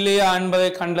இல்லையா என்பதை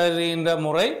கண்டறிகின்ற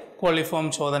முறை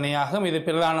கோலிஃபார்ம் சோதனையாகும். இது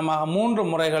பிரதானமாக 3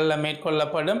 முறைகளில்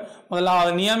மேற்கொள்ளப்படும்.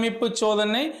 முதலாவது நியமிப்பு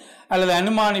சோதனை அல்லது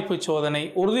அனுமானிப்பு சோதனை,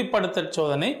 உறுதிப்படுத்தல்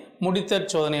சோதனை, முடித்தல்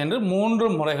சோதனை என்று 3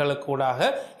 முறைகளுக்கூடாக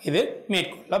இது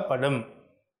மேற்கொள்ளப்படும்.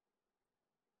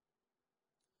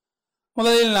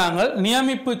 முதலில் நாங்கள்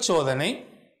நியமிப்பு சோதனை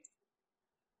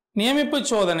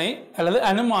அல்லது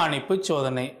அனுமானிப்பு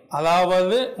சோதனை.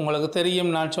 அதாவது உங்களுக்கு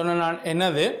தெரியும், நான் சொன்ன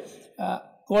என்னது,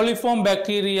 கோலிஃபார்ம்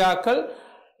பாக்டீரியாக்கள்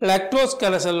லாக்டோஸ்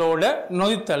கரைசலோட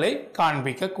நொதித்தலை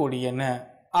காண்பிக்கக்கூடியன.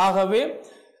 ஆகவே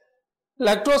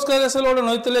லாக்டோஸ் கரைசலோட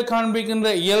நொதித்தலை காண்பிக்கின்ற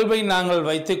இயல்பை நாங்கள்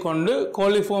வைத்துக்கொண்டு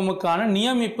கோலிஃபார்முக்கான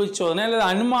நியமிப்பு சோதனை அல்லது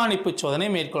அனுமானிப்பு சோதனை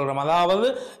மேற்கொள்கிறோம். அதாவது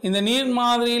இந்த நீர்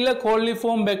மாதிரியில்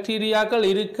கோலிஃபார்ம் பாக்டீரியாக்கள்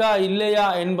இருக்கா இல்லையா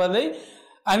என்பதை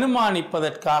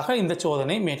அனுமானிப்பதற்காக இந்த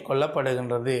சோதனை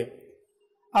மேற்கொள்ளப்படுகின்றது.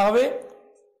 ஆகவே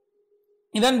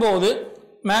இதன்போது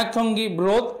மேக்கொங்கி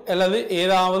புரோத் அல்லது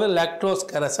ஏதாவது லாக்டோஸ்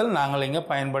கரைசல் நாங்கள் இங்கே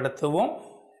பயன்படுத்துவோம்.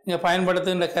 இங்கே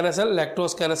பயன்படுத்துகின்ற கரைசல்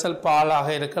லாக்டோஸ் கரைசல் பாலாக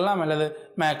இருக்கலாம் அல்லது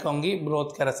மேக்கொங்கி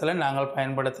புரோத் கரைசலை நாங்கள்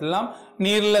பயன்படுத்தலாம்.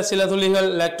 நீரில் சில துளிகள்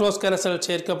லாக்டோஸ் கரைசல்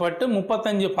சேர்க்கப்பட்டு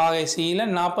 35 பாகை சீல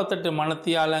 48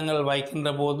 மணித்தியாலங்கள்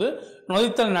வைக்கின்ற போது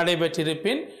நொதித்தல்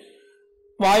நடைபெற்றிருப்பின்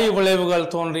வாயு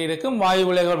விளைவுகள் தோன்றியிருக்கும். வாயு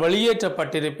விளைவுகள்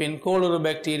வெளியேற்றப்பட்டிருப்பின் கோளுரு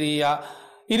பாக்டீரியா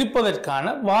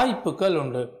இருப்பதற்கான வாய்ப்புகள்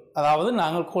உண்டு. அதாவது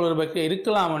நாங்கள் கோளறு பாக்டீரியா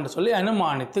இருக்கலாம் என்று சொல்லி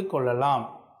அனுமானித்துக் கொள்ளலாம்.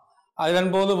 அதன்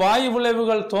போது வாயு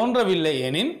விளைவுகள் தோன்றவில்லை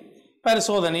எனின்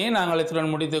பரிசோதனையை நாங்கள்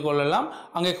இத்துடன் முடித்துக் கொள்ளலாம்.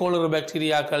 அங்கே கோளறு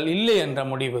பாக்டீரியாக்கள் இல்லை என்ற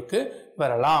முடிவுக்கு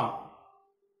வரலாம்.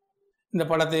 இந்த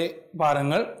படத்தை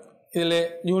பாருங்கள். இதில்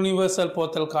யூனிவர்சல்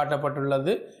போத்தல்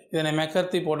காட்டப்பட்டுள்ளது. இதனை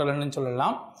மெக்கர்த்தி போர்ட்டல் என்று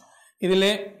சொல்லலாம்.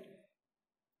 இதிலே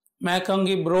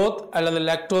மேக்கங்கி புரோத் அல்லது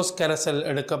லாக்டோஸ் கரைசல்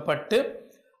எடுக்கப்பட்டு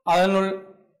அதனுள்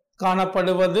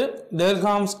காணப்படுவது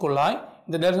டெர்ஹாம்ஸ் குழாய்.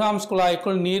 இந்த டெர்ஹாம்ஸ்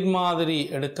குழாய்க்குள் நீர் மாதிரி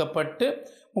எடுக்கப்பட்டு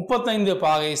 35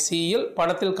 பாகை சியில்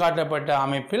படத்தில் காட்டப்பட்ட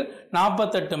அமைப்பில்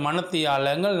 48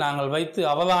 மணித்தியாலங்கள் நாங்கள் வைத்து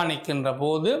அவதானிக்கின்ற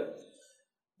போது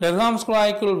டெர்ஹாம்ஸ்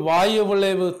குழாய்க்குள் வாயு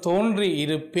விளைவு தோன்றி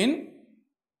இருப்பின்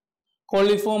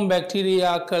கோலிஃபார்ம்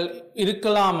பாக்டீரியாக்கள்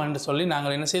இருக்கலாம் என்று சொல்லி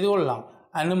நாங்கள் என்ன செய்து கொள்ளலாம்,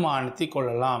 அனுமானித்துக்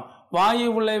கொள்ளலாம். வாயு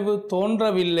விளைவு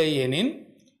தோன்றவில்லை எனின்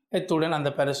இத்துடன் அந்த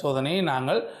பரிசோதனையை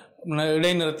நாங்கள்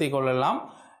இடைநிறுத்திக் கொள்ளலாம்.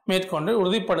 மேற்கொண்டு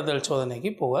உறுதிப்படுத்தல் சோதனைக்கு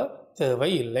போக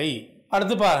தேவையில்லை.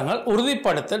 அடுத்து பாருங்கள்,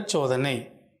 உறுதிப்படுத்தல் சோதனை.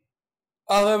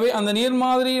 ஆகவே அந்த நீர்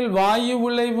மாதிரியில் வாயு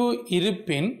விளைவு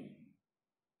இருப்பின்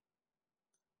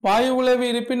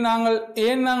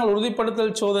நாங்கள்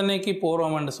உறுதிப்படுத்தல் சோதனைக்கு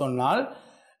போறோம் என்று சொன்னால்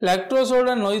லாக்டோஸோட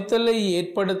நோய்த்தலை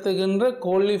ஏற்படுத்துகின்ற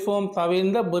கோலிஃபார்ம்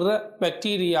தவிர்ந்த பிற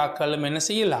பாக்டீரியாக்களும் என்ன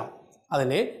செய்யலாம்,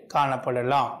 அதிலே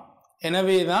காணப்படலாம்.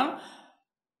 எனவேதான்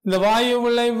இந்த வாயு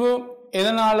விளைவு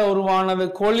எதனால உருவானது,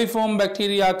 கோலிஃபார்ம்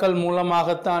பாக்டீரியாக்கள்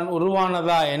மூலமாகத்தான்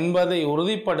உருவானதா என்பதை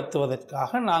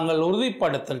உறுதிப்படுத்துவதற்காக நாங்கள்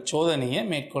உறுதிப்படுத்தல் சோதனையை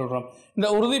மேற்கொள்கிறோம். இந்த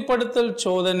உறுதிப்படுத்தல்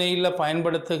சோதனையில்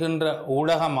பயன்படுத்துகின்ற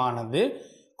ஊடகமானது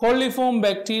கோலிஃபார்ம்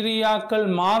பாக்டீரியாக்கள்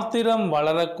மாத்திரம்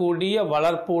வளரக்கூடிய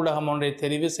வளர்ப்பு ஊடகம் ஒன்றை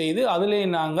தெரிவு செய்து அதிலே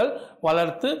நாங்கள்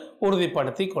வளர்த்து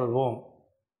உறுதிப்படுத்தி கொள்வோம்.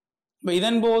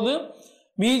 இதன்போது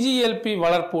பிஜிஎல்பி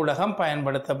வளர்ப்பு ஊடகம்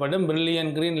பயன்படுத்தப்படும்.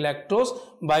 பிரில்லியன் கிரீன் லாக்டோஸ்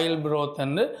பைல் புரோத்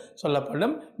என்று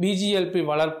சொல்லப்படும் பிஜிஎல்பி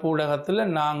வளர்ப்பு ஊடகத்தில்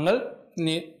நாங்கள்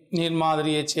நீர்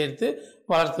மாதிரியை சேர்த்து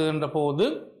வளர்த்துகின்ற போது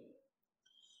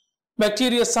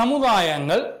பாக்டீரியா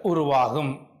சமுதாயங்கள்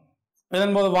உருவாகும்.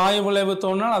 இதன்போது வாயு விளைவு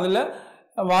தோன்றால் அதில்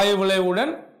வாயு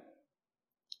விளைவுடன்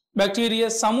பாக்டீரியா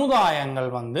சமுதாயங்கள்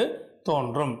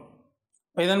தோன்றும்.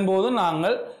 இதன்போது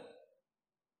நாங்கள்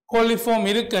கோலிஃபார்ம்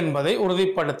இருக்கு என்பதை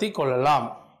உறுதிப்படுத்தி கொள்ளலாம்.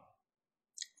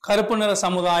 கருப்பு நிற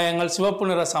சமுதாயங்கள், சிவப்பு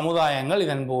நிற சமுதாயங்கள்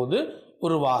இதன்போது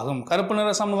உருவாகும். கருப்பு நிற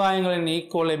சமுதாயங்களின்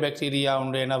ஈகோலை பாக்டீரியா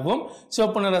உண்டு எனவும்,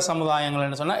 சிவப்பு நிற சமுதாயங்கள்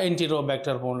என்று சொன்னால்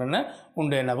என்டிரோபாக்டர் போன்றன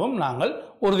உண்டு எனவும் நாங்கள்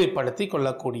உறுதிப்படுத்தி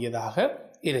கொள்ளக்கூடியதாக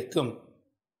இருக்கும்.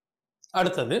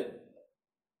 அடுத்தது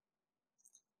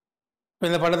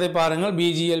இந்த படத்தை பாருங்கள்.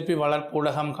 பிஜிஎல்பி வளர்ப்பு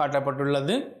ஊடகம்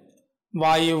காட்டப்பட்டுள்ளது.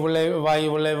 வாயு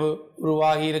விளைவு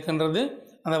உருவாகி இருக்கின்றது.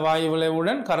 அந்த வாயு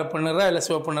விளைவுடன் கருப்பு நிற இல்லை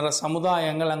சிவப்பு நிற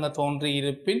சமுதாயங்கள் அங்கே தோன்றி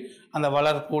இருப்பின் அந்த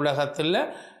வளர்ப்பு ஊடகத்தில்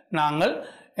நாங்கள்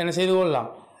என்ன செய்து கொள்ளலாம்,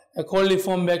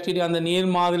 கோலிஃபார்ம் பாக்டீரியா அந்த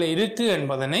நீர் மாதிரியில் இருக்கு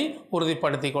என்பதனை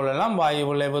உறுதிப்படுத்தி கொள்ளலாம். வாயு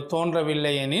விளைவு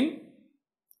தோன்றவில்லை எனின்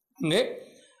அங்கே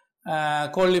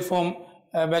கோலிஃபார்ம்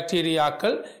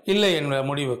பாக்டீரியாக்கள் இல்லை என்ற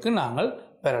முடிவுக்கு நாங்கள்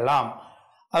பெறலாம்.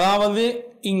 அதாவது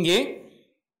இங்கே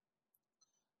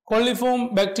கோலிஃபார்ம்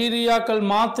பாக்டீரியாக்கள்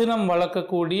மாத்திரம்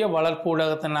வளர்க்கக்கூடிய வளர்ப்பு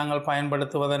ஊடகத்தை நாங்கள்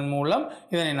பயன்படுத்துவதன் மூலம்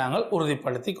இதனை நாங்கள்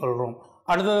உறுதிப்படுத்தி கொள்கிறோம்.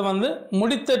 அடுத்தது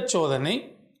முடித்தற் சோதனை.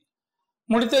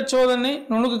 முடித்தற் சோதனை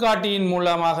நுணுக்கு காட்டியின்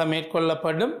மூலமாக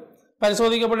மேற்கொள்ளப்படும்.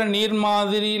 பரிசோதிக்கப்பட்ட நீர்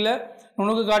மாதிரியில்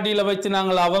நுணுக்கு காட்டியில் வைத்து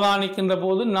நாங்கள் அவதானிக்கின்ற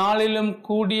போது நாளிலும்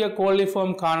கூடிய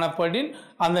கோலிஃபார்ம் காணப்படின்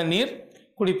அந்த நீர்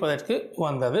குடிப்பதற்கு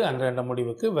வந்தது என்ற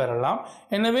முடிவுக்கு வரலாம்.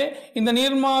 எனவே இந்த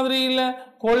நீர் மாதிரியில்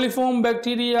கோலிஃபார்ம்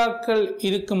பாக்டீரியாக்கள்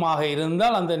இருக்குமாக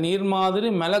இருந்தால் அந்த நீர் மாதிரி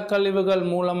மலக்கழிவுகள்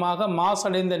மூலமாக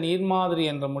மாசடைந்த நீர் மாதிரி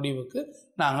என்ற முடிவுக்கு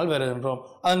நாங்கள் வருகின்றோம்.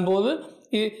 அதன்போது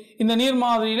இந்த நீர்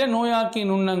மாதிரியில நோயாக்கி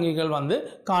நுண்ணங்கிகள்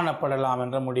காணப்படலாம்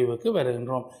என்ற முடிவுக்கு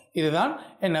வருகின்றோம். இதுதான்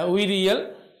என்ன உயிரியல்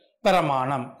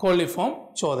பிரமாணம் கோலிஃபார்ம்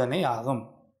சோதனை ஆகும்.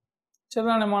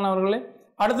 சரிதான மாணவர்களே?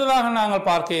 அடுத்ததாக நாங்கள்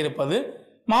பார்க்க இருப்பது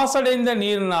மாசடைந்த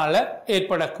நீரினால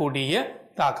ஏற்படக்கூடிய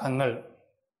தாக்கங்கள்.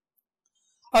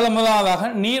 அது முதலாவதாக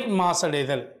நீர்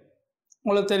மாசடைதல்.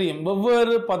 உங்களுக்கு தெரியும்,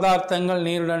 வெவ்வேறு பதார்த்தங்கள்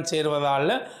நீருடன்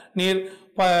சேர்வதால் நீர்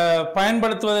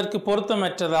பயன்படுத்துவதற்கு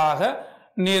பொருத்தமற்றதாக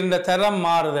நீரின் தரம்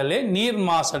மாறுதலே நீர்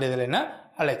மாசடைதல் என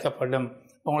அழைக்கப்படும்.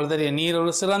 உங்களுக்கு தெரியும், நீர்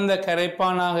ஒரு சிறந்த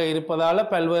கரைப்பானாக இருப்பதால்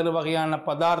பல்வேறு வகையான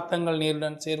பதார்த்தங்கள்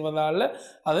நீருடன் சேர்வதால்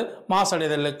அது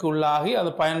மாசடைதலுக்கு உள்ளாகி அது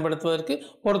பயன்படுத்துவதற்கு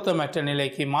பொருத்தமற்ற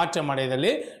நிலைக்கு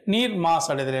மாற்றமடைதலே நீர்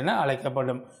மாசடைதல் என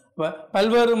அழைக்கப்படும்.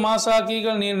 பல்வேறு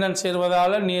மாசாக்கிகள் நீருடன்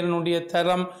சேர்வதால் நீரினுடைய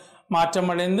தரம்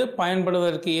மாற்றமடைந்து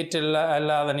பயன்படுவதற்கு ஏற்ற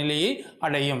அல்லாத நிலையை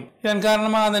அடையும். இதன்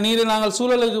காரணமாக அந்த நீரை நாங்கள்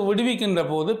சூழலுக்கு விடுவிக்கின்ற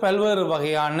போது பல்வேறு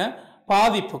வகையான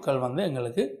பாதிப்புகள்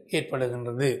எங்களுக்கு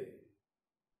ஏற்படுகின்றது.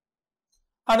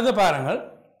 அடுத்து பாருங்கள்,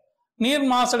 நீர்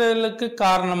மாசடைதலுக்கு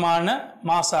காரணமான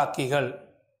மாசாக்கிகள்: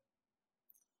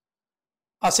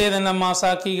 அசேதன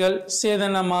மாசாக்கிகள்,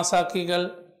 சேதன மாசாக்கிகள்,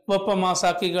 வெப்ப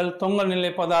மாசாக்கிகள், தொங்கல்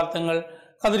நிலை பதார்த்தங்கள்,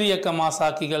 கதிரியக்க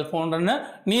மாசாக்கிகள் போன்றன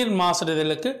நீர்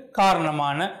மாசடைதலுக்கு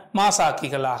காரணமான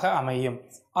மாசாக்கிகளாக அமையும்.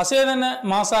 அசேதன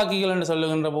மாசாக்கிகள் என்று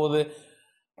சொல்லுகின்ற போது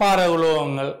பார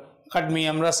உலோகங்கள்,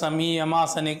 கட்மியம், ரசம், ஈயம்,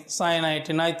 ஆர்சனிக்,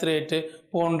 சயனைட்டு, நைட்ரேட்டு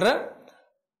போன்ற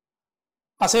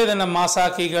அசேதன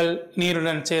மாசாக்கிகள்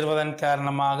நீருடன் சேர்வதன்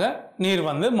காரணமாக நீர்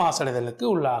மாசடைதலுக்கு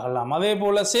உள்ளாகலாம். அதே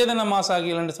போல சேதன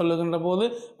மாசாக்கிகள் என்று சொல்லுகின்ற போது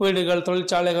வீடுகள்,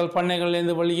 தொழிற்சாலைகள்,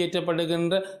 பண்ணைகளிலிருந்து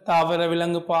வெளியேற்றப்படுகின்ற தாவர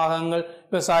விலங்கு பாகங்கள்,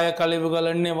 விவசாய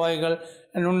கழிவுகள், எண்ணெய் வகைகள்,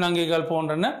 நுண்ணங்கிகள்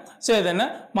போன்றன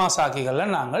சேதன மாசாக்கிகளை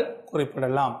நாங்கள்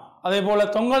குறிப்பிடலாம். அதே போல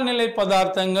தொங்கல் நிலை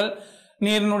பதார்த்தங்கள்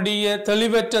நீரினுடைய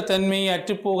தெளிவற்ற தன்மையை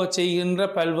அற்றுப்போக செய்கின்ற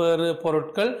பல்வேறு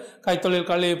பொருட்கள், கைத்தொழில்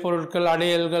கழிவுப் பொருட்கள்,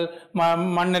 அடையல்கள்,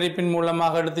 மண்ணரிப்பின்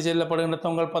மூலமாக எடுத்து செல்லப்படுகின்ற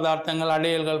தொங்கல் பதார்த்தங்கள்,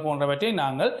 அடையல்கள் போன்றவற்றை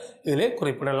நாங்கள் இதிலே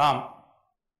குறிப்பிடலாம்.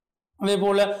 அதே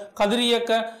போல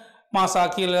கதிரியக்க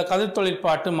மாசாக்கிகள், கதிர்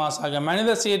தொழிற்பாட்டு மாசாக்கி,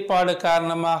 மனித செயற்பாடு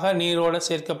காரணமாக நீரோடு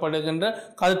சேர்க்கப்படுகின்ற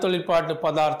கதிர் தொழிற்பாட்டு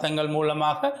பதார்த்தங்கள்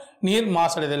மூலமாக நீர்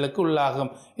மாசடைதலுக்கு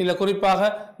உள்ளாகும். இதில்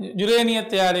குறிப்பாக யுரேனிய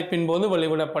தயாரிப்பின் போது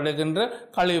வெளிவிடப்படுகின்ற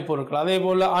கழிவுப் பொருட்கள், அதே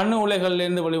போல அணு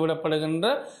உலைகளிலிருந்து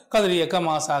வெளிவிடப்படுகின்ற கதிரியக்க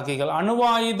மாசாக்கிகள்,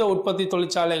 அணுவாயுத உற்பத்தி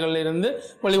தொழிற்சாலைகளிலிருந்து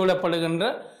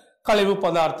வெளிவிடப்படுகின்ற கழிவு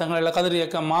பதார்த்தங்கள் இல்லை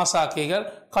கதிரியக்க மாசாக்கிகள்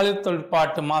கழிவு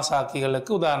தொழிற்பாட்டு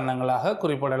மாசாக்கிகளுக்கு உதாரணங்களாக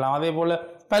குறிப்பிடலாம். அதே போல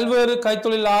பல்வேறு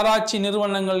கைத்தொழில் ஆராய்ச்சி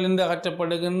நிறுவனங்களிலிருந்து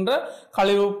அகற்றப்படுகின்ற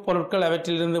கழிவுப் பொருட்கள்,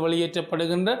 அவற்றிலிருந்து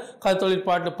வெளியேற்றப்படுகின்ற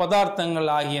கைத்தொழிற்பாட்டு பதார்த்தங்கள்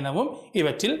ஆகியனவும்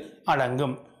இவற்றில்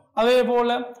அடங்கும். அதே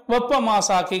போல வெப்ப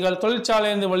மாசாக்கிகள்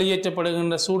தொழிற்சாலையிலிருந்து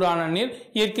வெளியேற்றப்படுகின்ற சூடான நீர்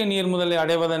இயற்கை நீர் முதலை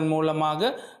அடைவதன்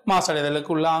மூலமாக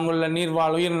மாசடைதலுக்கு அங்குள்ள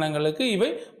நீர்வாழ் உயிரினங்களுக்கு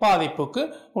இவை பாதிப்புக்கு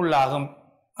உள்ளாகும்.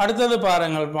 அடுத்தது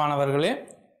பாருங்கள் மாணவர்களே,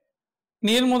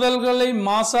 நீர்முதல்களை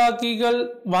மாசாக்கிகள்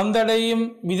வந்தடையும்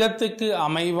விதத்துக்கு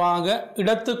அமைவாக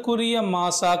இடத்துக்குரிய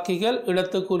மாசாக்கிகள்,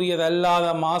 இடத்துக்குரியதல்லாத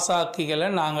மாசாக்கிகளை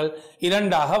நாங்கள்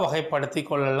இரண்டாக வகைப்படுத்தி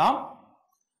கொள்ளலாம்.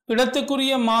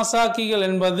 இடத்துக்குரிய மாசாக்கிகள்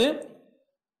என்பது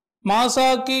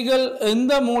மாசாக்கிகள்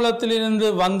எந்த மூலத்திலிருந்து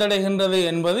வந்தடைகின்றது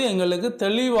என்பது எங்களுக்கு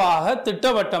தெளிவாக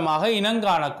திட்டவட்டமாக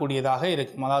இனங்காணக்கூடியதாக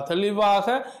இருக்கும். அதாவது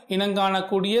தெளிவாக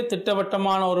இனங்காணக்கூடிய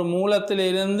திட்டவட்டமான ஒரு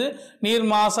மூலத்திலிருந்து நீர்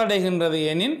மாசடைகின்றது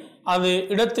எனின் அது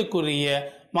இடத்துக்குரிய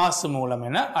மாசு மூலம்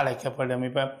என அழைக்கப்படும்.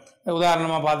 இப்போ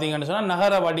உதாரணமாக பார்த்தீங்கன்னு சொன்னால்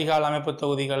நகர வடிகால் அமைப்பு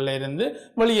தொகுதிகளில் இருந்து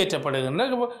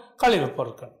வெளியேற்றப்படுகின்ற கழிவுப்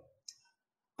பொருட்கள்,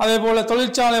 அதே போல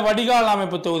தொழிற்சாலை வடிகால்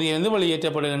அமைப்பு தொகுதியிலிருந்து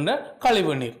வெளியேற்றப்படுகின்ற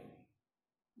கழிவு நீர்,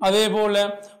 அதே போல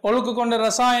ஒழுக்கு கொண்ட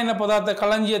ரசாயன பதார்த்த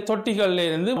களஞ்சிய தொட்டிகளில்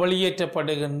இருந்து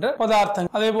வெளியேற்றப்படுகின்ற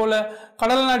பதார்த்தங்கள், அதே போல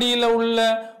கடல் நடியில் உள்ள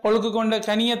ஒழுக்கு கொண்ட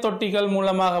கனிய தொட்டிகள்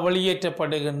மூலமாக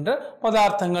வெளியேற்றப்படுகின்ற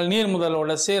பதார்த்தங்கள் நீர்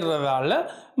முதலோடு சேர்றதால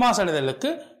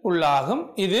மாசடைதலுக்கு உள்ளாகும்.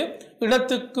 இது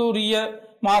இடத்துக்குரிய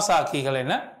மாசாக்கிகள்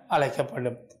என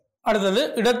அழைக்கப்படும். அடுத்தது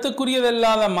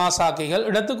இடத்துக்குரியதல்லாத மாசாக்கிகள்.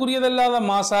 இடத்துக்குரியதல்லாத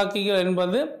மாசாக்கிகள்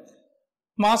என்பது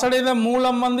மாசடைத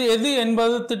மூலம் எது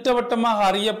என்பது திட்டவட்டமாக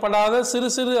அறியப்படாத சிறு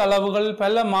சிறு அளவுகள்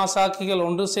பல மாசாக்கிகள்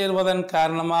ஒன்று சேர்வதன்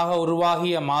காரணமாக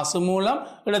உருவாகிய மாசு மூலம்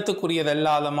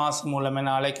இடத்துக்குரியதல்லாத மாசு மூலம்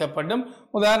என அழைக்கப்படும்.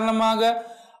 உதாரணமாக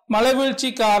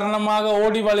மழைவீழ்ச்சி காரணமாக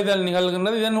ஓடி வழிதல்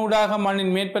நிகழ்கின்றது. இதனூடாக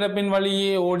மண்ணின் மேற்பரப்பின்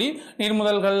வழியே ஓடி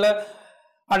நீர்முதல்களில்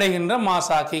அடைகின்ற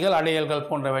மாசாக்கிகள், அடையல்கள்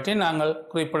போன்றவற்றை நாங்கள்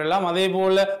குறிப்பிடலாம். அதே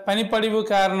போல பனிப்படிவு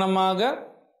காரணமாக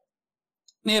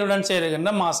நீருடன்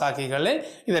சேருகின்ற மாசாக்கிகளை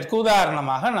இதற்கு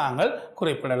உதாரணமாக நாங்கள்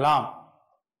குறிப்பிடலாம்.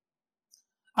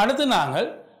 அடுத்து நாங்கள்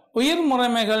உயிர்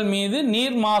முறைமைகள் மீது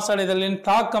நீர் மாசடைதலின்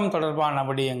தாக்கம் தொடர்பான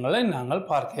விடயங்களை நாங்கள்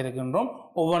பார்க்க இருக்கின்றோம்.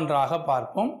 ஒவ்வொன்றாக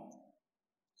பார்ப்போம்.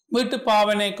 வீட்டு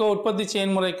பாவனைக்கோ உற்பத்தி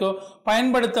செயல்முறைக்கோ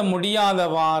பயன்படுத்த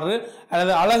முடியாதவாறு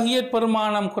அல்லது அழகிய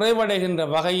பெருமானம் குறைவடைகின்ற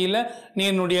வகையில்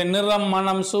நீரினுடைய நிறம்,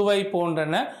 மனம், சுவை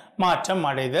போன்றன மாற்றம்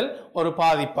அடைதல் ஒரு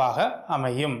பாதிப்பாக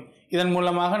அமையும். இதன்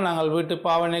மூலமாக நாங்கள் வீட்டு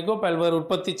பாவனைக்கோ பல்வேறு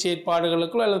உற்பத்தி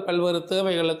செயற்பாடுகளுக்கோ அல்லது பல்வேறு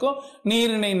தேவைகளுக்கோ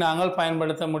நீரினை நாங்கள்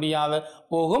பயன்படுத்த முடியாத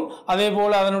போகும். அதே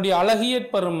போல அதனுடைய அழகிய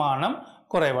பெருமானம்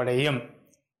குறைவடையும்.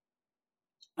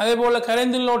 அதே போல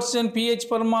கரைந்துள்ள ஆக்சிஜன் pH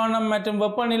பெருமானம் மற்றும்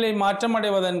வெப்பநிலை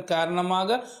மாற்றமடைவதன்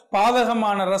காரணமாக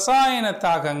பாதகமான ரசாயன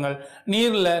தாக்கங்கள்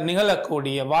நீரில்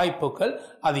நிகழக்கூடிய வாய்ப்புகள்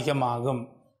அதிகமாகும்.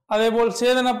 அதேபோல்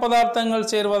சேதன பதார்த்தங்கள்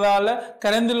சேர்வதால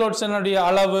கரைந்துள்ள ஆக்சிஜனுடைய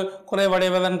அளவு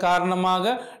குறைவடைவதன்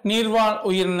காரணமாக நீர்வாழ்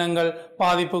உயிரினங்கள்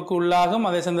பாதிப்புக்கு உள்ளாகும்.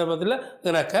 அதே சந்தர்ப்பத்தில்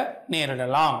இறக்க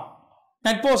நேரிடலாம்.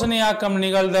 நட்போசனையாக்கம்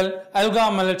நிகழ்தல், அல்கா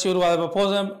மலர்ச்சி உருவாத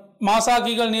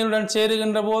மாசாக்கிகள் நீருடன்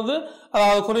சேருகின்ற போது,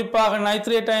 அதாவது குறிப்பாக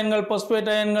நைட்ரேட் அயன்கள், பாஸ்பேட்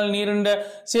அயன்கள் நீருண்ட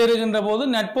சேருகின்ற போது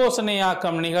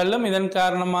நட்போசனையாக்கம் நிகழும். இதன்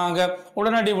காரணமாக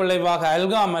உடனடி விளைவாக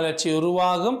அல்கா மலர்ச்சி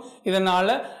உருவாகும்.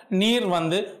 இதனால நீர்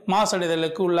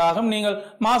மாசடைதலுக்கு உள்ளாகும். நீங்கள்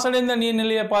மாசடைந்த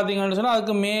நீர்நிலையை பார்த்தீங்கன்னு சொன்னா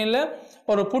அதுக்கு மேல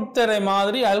ஒரு புத்தரை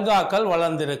மாதிரி அல்காக்கள்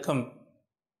வளர்ந்திருக்கும்.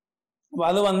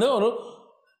 அது ஒரு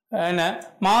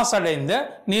மாசடைந்த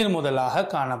நீர்முதலாக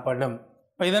காணப்படும்.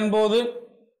 இதன் போது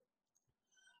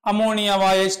அமோனியா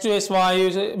வாயு, H2S வாயு,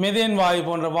 மெதேன் வாயு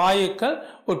போன்ற வாயுக்கள்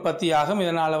உற்பத்தியாகும்.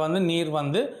 இதனால நீர்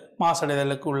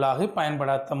மாசடைதலுக்கு உள்ளாகி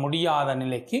பயன்படுத்த முடியாத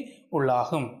நிலைக்கு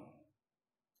உள்ளாகும்.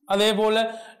 அதே போல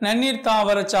நன்னீர்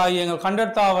தாவர சாகியங்கள்,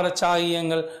 கண்டர் தாவர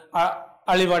சாகியங்கள்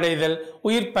அழிவடைதல்,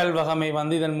 உயிர் பல்வகமை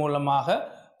இதன் மூலமாக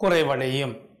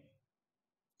குறைவடையும்.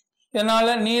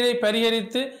 இதனால நீரை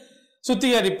பரிகரித்து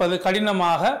சுத்திகரிப்பது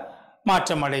கடினமாக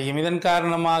மாற்றமடையும். இதன்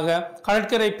காரணமாக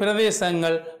கடற்கரை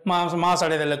பிரதேசங்கள்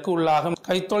மாசடைதலுக்கு உள்ளாகும்.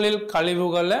 கைத்தொழில்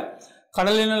கழிவுகளை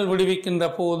கடலினுள் விடுவிக்கின்ற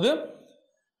போது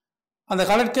அந்த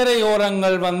கடற்கரை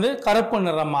ஓரங்கள் கருப்பு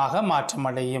நிறமாக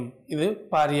மாற்றமடையும். இது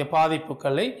பாரிய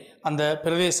பாதிப்புகளை அந்த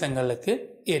பிரதேசங்களுக்கு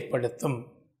ஏற்படுத்தும்.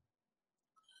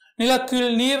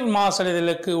 நிலக்கீழ் நீர்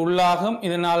மாசடைதலுக்கு உள்ளாகும்.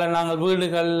 இதனால நாங்கள்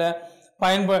வீடுகளில்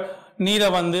நீரை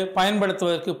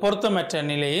பயன்படுத்துவதற்கு பொருத்தமற்ற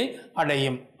நிலையை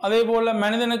அடையும். அதே போல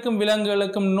மனிதனுக்கும்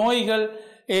விலங்குகளுக்கும் நோய்கள்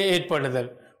ஏற்படுதல்,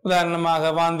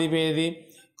 உதாரணமாக வாந்தி பேதி,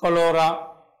 கொலோரா,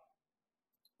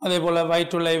 அதே போல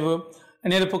வயிற்றுளைவு,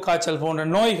 நெருப்பு காய்ச்சல் போன்ற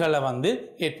நோய்களை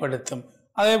ஏற்படுத்தும்.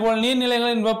 அதே போல்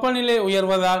நீர்நிலைகளின் வெப்பநிலை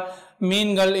உயர்வதால்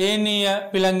மீன்கள், ஏனைய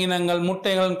விலங்கினங்கள்,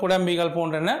 முட்டைகள், குடம்பிகள்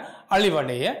போன்றன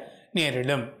அழிவடைய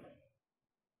நேரிடும்.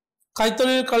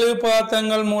 கைத்தொழில் கழிவு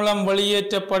பதார்த்தங்கள் மூலம்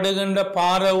வெளியேற்றப்படுகின்ற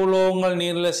பார உலோகங்கள்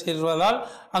நீரில் சேர்வதால்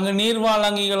அங்கு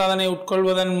நீர்வாழங்கிகள் அதனை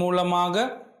உட்கொள்வதன் மூலமாக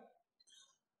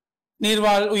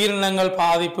நீர்வாழ் உயிரினங்கள்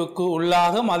பாதிப்புக்கு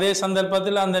உள்ளாகும். அதே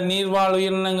சந்தர்ப்பத்தில் அந்த நீர்வாழ்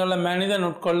உயிரினங்களை மனிதன்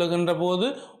உட்கொள்ளுகின்ற போது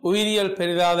உயிரியல்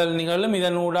பெரிதாதல் நிகழும்.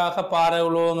 இதன் ஊடாக பார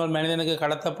உலோகங்கள் மனிதனுக்கு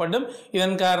கடத்தப்படும்.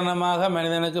 இதன் காரணமாக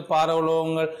மனிதனுக்கு பார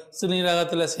உலோகங்கள்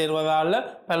சிறுநீரகத்தில் சேர்வதால்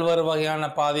பல்வேறு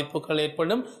வகையான பாதிப்புகள்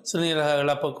ஏற்படும். சிறுநீரக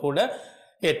இழப்பு கூட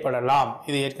ஏற்படலாம்.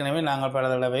 இது ஏற்கனவே நாங்கள் பல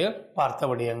தடவைகள் பார்த்த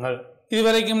விடயங்கள்.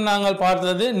 இதுவரைக்கும் நாங்கள்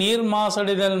பார்த்தது நீர்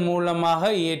மாசடைதல் மூலமாக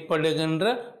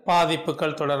ஏற்படுகின்ற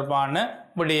பாதிப்புகள் தொடர்பான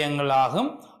விடயங்களாகும்.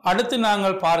 அடுத்து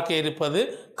நாங்கள் பார்க்க இருப்பது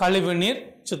கழிவுநீர்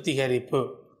சுத்திகரிப்பு.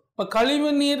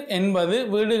 கழிவுநீர் என்பது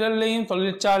வீடுகளிலையும்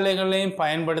தொழிற்சாலைகளையும்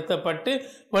பயன்படுத்தப்பட்டு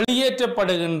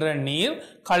வெளியேற்றப்படுகின்ற நீர்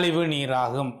கழிவு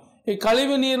நீராகும்.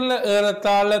 இக்கழிவு நீரில்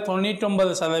ஏறத்தாழ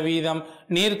 99%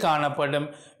 நீர் காணப்படும்.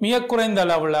 மிக குறைந்த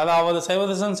அளவில், அதாவது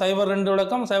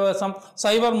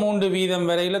 0.02%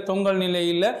 வரையில் தொங்கல்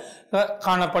நிலையில்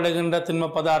காணப்படுகின்ற திண்ம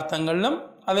பதார்த்தங்களும்,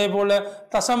 அதே போல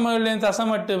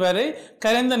 0.8 வரை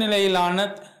கரைந்த நிலையிலான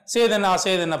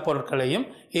அசேதன பொருட்களையும்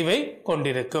இவை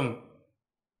கொண்டிருக்கும்.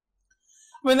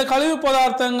 இந்த கழிவு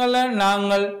பதார்த்தங்களை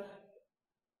நாங்கள்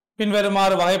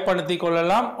பின்வருமாறு வகைப்படுத்திக்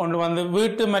கொள்ளலாம். ஒன்று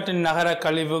வீட்டு மற்றும் நகர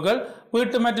கழிவுகள்.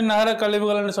 வீட்டு மற்றும் நகர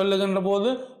கழிவுகள் என்று சொல்லுகின்ற போது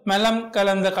மெலம்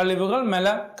கலந்த கழிவுகள்,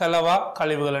 கலவா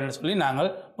கழிவுகள் என்று சொல்லி நாங்கள்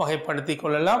வகைப்படுத்திக்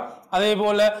கொள்ளலாம். அதே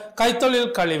போல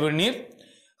கைத்தொழில் கழிவு நீர்.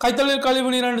 கைத்தொழில்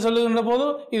கழிவு நீர் என்று சொல்லுகின்ற போது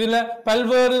இதில்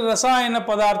பல்வேறு ரசாயன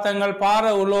பதார்த்தங்கள்,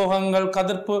 பார உலோகங்கள்,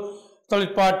 கதிர்ப்பு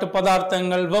தொழிற்பாட்டு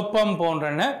பதார்த்தங்கள், வெப்பம்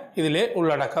போன்றன இதிலே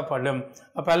உள்ளடக்கப்படும்.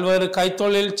 பல்வேறு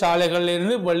கைத்தொழில்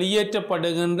சாலைகளிலிருந்து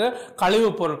வெளியேற்றப்படுகின்ற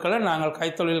கழிவுப் பொருட்களை நாங்கள்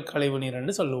கைத்தொழில் கழிவு நீர்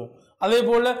என்று சொல்லுவோம். அதே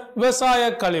போல விவசாய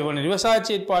கழிவு நீர், விவசாய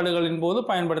செயற்பாடுகளின் போது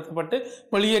பயன்படுத்தப்பட்டு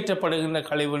வெளியேற்றப்படுகின்ற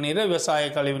கழிவு நீரை விவசாய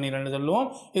கழிவு நீர் என்று சொல்லுவோம்.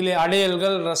 இதில்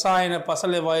அடையல்கள், ரசாயன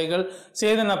பசலை வகைகள்,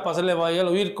 சேதன பசலை வகைகள்,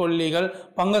 உயிர்கொல்லிகள்,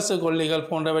 பங்கசு கொல்லிகள்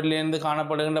போன்றவற்றிலிருந்து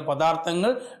காணப்படுகின்ற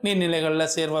பதார்த்தங்கள்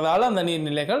நீர்நிலைகளில் சேர்வதால் அந்த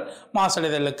நீர்நிலைகள்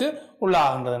மாசடைதலுக்கு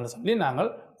உள்ளாகின்றது என்று சொல்லி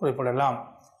நாங்கள் குறிப்பிடலாம்.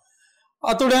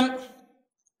 அத்துடன்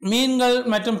மீன்கள்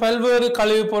மற்றும் பல்வேறு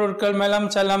கழிவுப் பொருட்கள், மெலம்,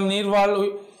 சலம், நீர்வாழ்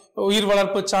உயிர்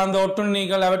வளர்ப்பு சார்ந்த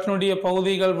ஒட்டுண்ணிகள், அவற்றினுடைய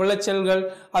பகுதிகள், விளைச்சல்கள்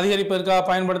அதிகரிப்பதற்காக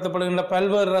பயன்படுத்தப்படுகின்ற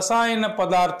பல்வேறு ரசாயன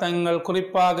பதார்த்தங்கள்,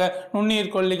 குறிப்பாக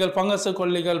நுண்ணீர் கொல்லிகள், பங்கசு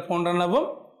கொல்லிகள் போன்றனவும்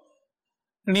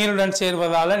நீருடன்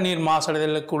சேர்வதால் நீர்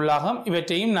மாசடைதலுக்கு உள்ளாகும்.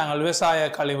 இவற்றையும் நாங்கள் விவசாய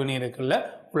கழிவு நீருக்குள்ள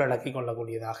உள்ளடக்கி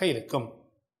கொள்ளக்கூடியதாக இருக்கும்.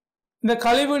 இந்த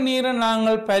கழிவு நீரை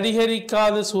நாங்கள்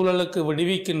பரிகரிக்காத சூழலுக்கு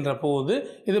விடுவிக்கின்ற போது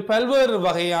இது பல்வேறு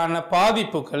வகையான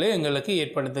பாதிப்புகளை எங்களுக்கு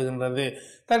ஏற்படுத்துகின்றது.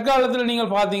 தற்காலத்தில்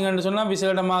நீங்கள் பார்த்தீங்கன்னு சொன்னால்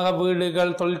விசேடமாக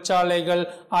வீடுகள், தொழிற்சாலைகள்,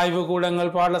 ஆய்வுக்கூடங்கள்,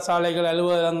 பாடசாலைகள்,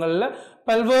 அலுவலகங்களில்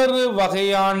பல்வேறு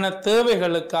வகையான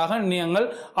தேவைகளுக்காக நீங்கள்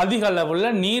அதிக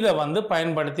அளவில் நீரை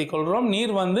பயன்படுத்தி கொள்கிறோம்.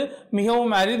 நீர்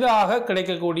மிகவும் அரிதாக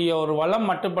கிடைக்கக்கூடிய ஒரு வளம்,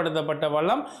 மட்டுப்படுத்தப்பட்ட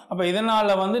வளம். அப்போ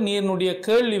இதனால் நீரினுடைய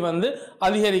கேள்வி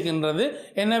அதிகரிக்கின்றது.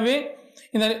 எனவே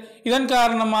இதன்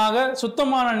காரணமாக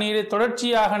சுத்தமான நீரை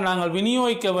தொடர்ச்சியாக நாங்கள்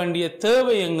விநியோகிக்க வேண்டிய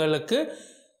தேவை எங்களுக்கு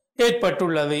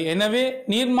ஏற்பட்டுள்ளது. எனவே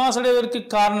நீர் மாசடைவதற்கு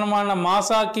காரணமான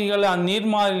மாசாக்கிகளை அந்த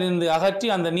நீர்மாலிலிருந்து அகற்றி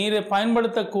அந்த நீரை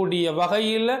பயன்படுத்தக்கூடிய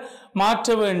வகையில்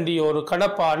மாற்ற வேண்டிய ஒரு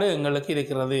கடப்பாடு எங்களுக்கு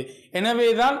இருக்கிறது.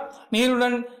 எனவேதான்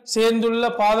நீருடன் சேர்ந்துள்ள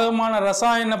பாதகமான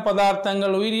ரசாயன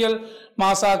பதார்த்தங்கள், உயிரியல்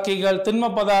மாசாக்கிகள்,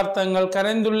 திண்ம பதார்த்தங்கள்,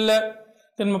 கரைந்துள்ள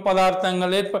திண்ம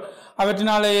பதார்த்தங்கள்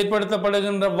அவற்றினாலே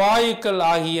ஏற்படுத்தப்படுகின்ற வாயுக்கள்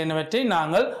ஆகியனவற்றை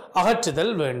நாங்கள்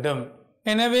அகற்றுதல் வேண்டும்.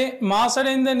 எனவே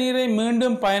மாசடைந்த நீரை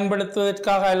மீண்டும்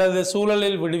பயன்படுத்துவதற்காக அல்லது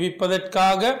சூழலில்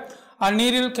விடுவிப்பதற்காக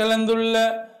அந்நீரில் கலந்துள்ள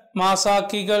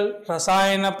மாசாக்கிகள்,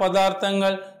 ரசாயன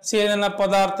பதார்த்தங்கள், சேதன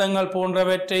பதார்த்தங்கள்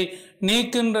போன்றவற்றை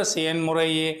நீக்கின்ற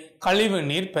செயல்முறையே கழிவு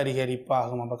நீர்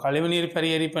பரிகரிப்பாகும். அப்போ கழிவு நீர்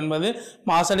பரிகரிப்பு என்பது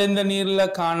மாசடைந்த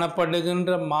நீரில்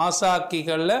காணப்படுகின்ற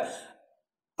மாசாக்கிகளை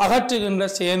அகற்றுகின்ற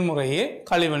செயல்முறையே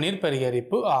கழிவுநீர்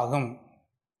பரிகரிப்பு ஆகும்.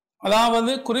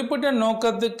 அதாவது குறிப்பிட்ட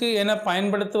நோக்கத்துக்கு என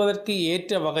பயன்படுத்துவதற்கு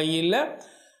ஏற்ற வகையில்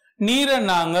நீரை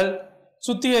நாங்கள்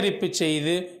சுத்திகரிப்பு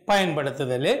செய்து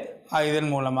பயன்படுத்துதலே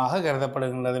இதன் மூலமாக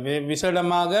கருதப்படுகின்றது.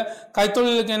 விசேடமாக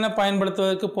கைத்தொழிலுக்கு என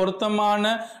பயன்படுத்துவதற்கு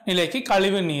பொருத்தமான நிலைக்கு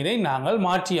கழிவு நீரை நாங்கள்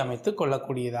மாற்றி அமைத்து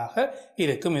கொள்ளக்கூடியதாக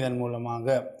இருக்கும். இதன்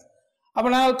மூலமாக அப்ப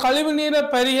நாங்கள் கழிவு நீரை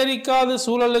பரிகரிக்காத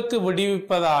சூழலுக்கு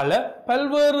விடுவிப்பதால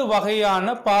பல்வேறு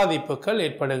வகையான பாதிப்புகள்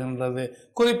ஏற்படுகின்றது.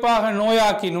 குறிப்பாக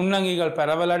நோயாக்கி நுண்ணங்கிகள்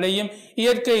பரவலடையும்,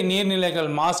 இயற்கை நீர்நிலைகள்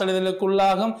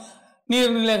மாசடைதலுக்குள்ளாகும்,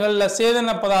 நீர்நிலைகளில்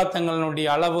சேதன பதார்த்தங்களுடைய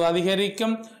அளவு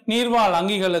அதிகரிக்கும், நீர்வாழ்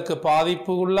அங்கிகளுக்கு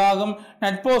பாதிப்பு உள்ளாகும்,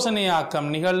 நட்போசனையாக்கம்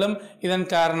நிகழும். இதன்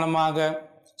காரணமாக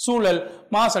சூழல்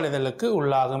மாசடைதலுக்கு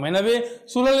உள்ளாகும். எனவே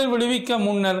சூழலில் விடுவிக்க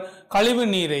முன்னர் கழிவு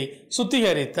நீரை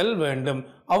சுத்திகரித்தல் வேண்டும்.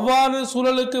 அவ்வாறு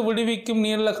சூழலுக்கு விடுவிக்கும்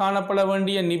நீரில் காணப்பட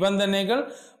வேண்டிய நிபந்தனைகள்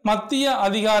மத்திய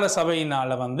அதிகார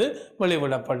சபையினால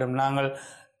வெளிவிடப்படும். நாங்கள்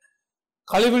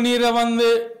கழிவு நீரை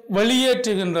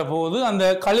வெளியேற்றுகின்ற போது அந்த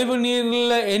கழிவு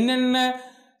நீரில் என்னென்ன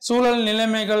சூழல்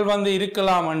நிலைமைகள்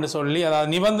இருக்கலாம் என்று சொல்லி,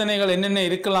 அதாவது நிபந்தனைகள் என்னென்ன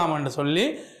இருக்கலாம் என்று சொல்லி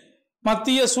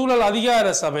மத்திய சூழல் அதிகார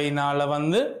சபையினால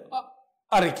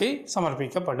அறிக்கை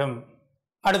சமர்ப்பிக்கப்படும்.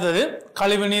 அடுத்தது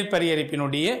கழிவுநீர்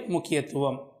பரிகரிப்பினுடைய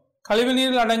முக்கியத்துவம்.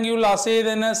 கழிவுநீரில் அடங்கியுள்ள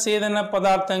அசேதன சேதன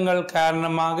பதார்த்தங்கள்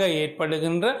காரணமாக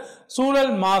ஏற்படுகின்ற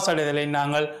சூழல் மாசடைதலை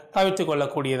நாங்கள் தவிர்த்து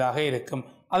கொள்ளக்கூடியதாக இருக்கும்.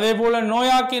 அதே போல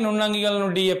நோயாக்கி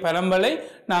நுண்ணங்கிகளுடைய பரம்பலை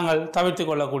நாங்கள் தவிர்த்து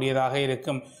கொள்ளக்கூடியதாக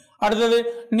இருக்கும். அடுத்தது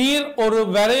நீர் ஒரு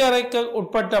வரையறைக்க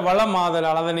உட்பட்ட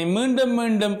வளமாதலால் அதனை மீண்டும்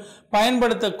மீண்டும்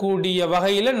பயன்படுத்தக்கூடிய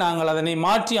வகையில் நாங்கள் அதனை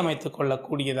மாற்றி அமைத்துக்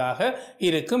கொள்ளக்கூடியதாக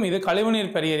இருக்கும். இது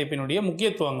கழிவுநீர் பரிகரிப்பினுடைய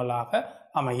முக்கியத்துவங்களாக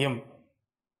அமையும்.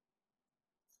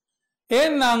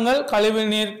 ஏன் நாங்கள்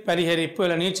கழிவுநீர் பரிகரிப்பு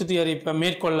இல்லை நீர் சுத்திகரிப்பை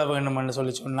மேற்கொள்ள வேண்டும் என்று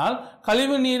சொன்னால்,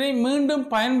 கழிவு நீரை மீண்டும்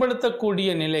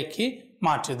பயன்படுத்தக்கூடிய நிலைக்கு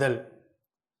மாற்றுதல்.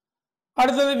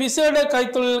 அடுத்தது விசேட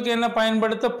கைத்தொழிலுக்கு என்ன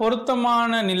பயன்படுத்த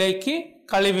பொருத்தமான நிலைக்கு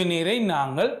கழிவு நீரை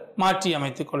நாங்கள் மாற்றி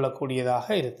அமைத்துக் கொள்ளக்கூடியதாக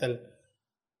இருத்தல்.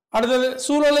 அடுத்தது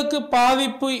சூழலுக்கு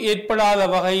பாதிப்பு ஏற்படாத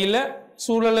வகையில்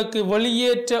சூழலுக்கு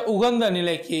வெளியேற்ற உகந்த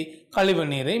நிலைக்கு கழிவு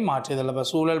நீரை மாற்றுதல்.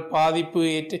 சூழல் பாதிப்பு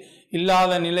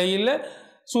இல்லாத நிலையில்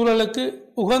சூழலுக்கு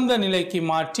உகந்த நிலைக்கு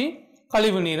மாற்றி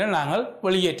கழிவு நீரை நாங்கள்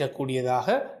வெளியேற்றக்கூடியதாக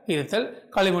இருத்தல்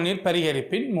கழிவுநீர்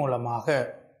பரிகரிப்பின் மூலமாக.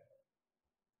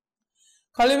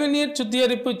 கழிவுநீர்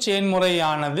சுத்திகரிப்பு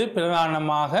செயல்முறையானது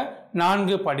பிரதானமாக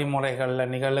 4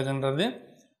 படிமுறைகளில் நிகழ்கின்றது.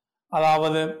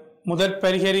 அதாவது முதற்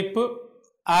பரிகரிப்பு,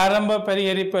 ஆரம்ப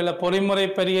பரிகரிப்பு அல்ல பொறிமுறை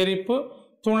பரிகரிப்பு,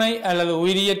 துணை அல்லது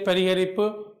உயிரியற் பரிகரிப்பு,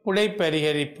 புடை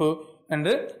பரிகரிப்பு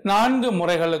என்று 4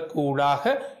 முறைகளுக்கு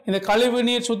ஊடாக இந்த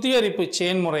கழிவுநீர் சுத்திகரிப்பு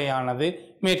செயல்முறையானது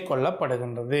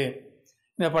மேற்கொள்ளப்படுகின்றது.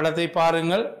 இந்த படத்தை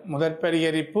பாருங்கள். முதற்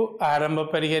பரிகரிப்பு, ஆரம்ப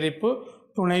பரிகரிப்பு,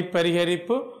 துணை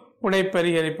பரிகரிப்பு, புடை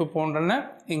பரிகரிப்பு போன்றன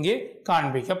இங்கே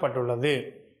காண்பிக்கப்பட்டுள்ளது.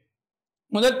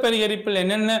 முதற் பரிகரிப்பில்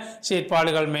என்னென்ன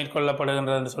செயற்பாடுகள்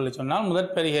மேற்கொள்ளப்படுகின்றது என்று சொன்னால்,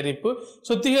 முதற் பரிகரிப்பு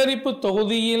சுத்திகரிப்பு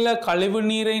தொகுதியில் கழிவு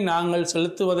நீரை நாங்கள்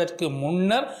செலுத்துவதற்கு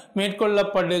முன்னர்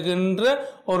மேற்கொள்ளப்படுகின்ற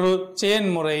ஒரு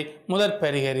செயல்முறை முதற்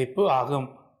பரிகரிப்பு ஆகும்.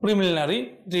 பிரிலிமினரி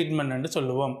ட்ரீட்மெண்ட் என்று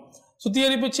சொல்லுவோம்.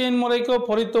 சுத்திகரிப்பு செயல்முறைக்கோ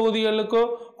பொறித்தொகுதிகளுக்கோ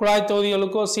குழாய்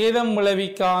தொகுதிகளுக்கோ சேதம்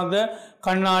விளைவிக்காத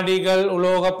கண்ணாடிகள்,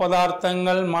 உலோக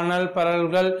பதார்த்தங்கள், மணல்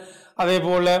பரல்கள், அதே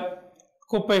போல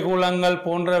குப்பை கூலங்கள்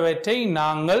போன்றவற்றை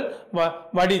நாங்கள்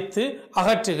வடித்து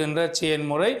அகற்றுகின்ற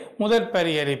செயல்முறை முதற்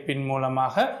பரிகரிப்பின்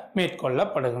மூலமாக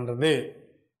மேற்கொள்ளப்படுகின்றது.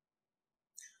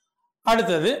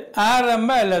 அடுத்தது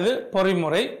ஆரம்ப அல்லது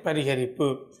பொறிமுறை பரிகரிப்பு.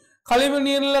 கழிவு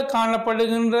நீரில்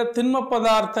காணப்படுகின்ற திண்ம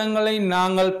பதார்த்தங்களை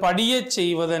நாங்கள் படிய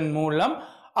செய்வதன் மூலம்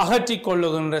அகற்றிக்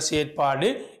கொள்ளுகின்ற செயற்பாடு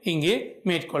இங்கே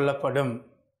மேற்கொள்ளப்படும்.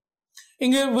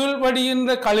 இங்கு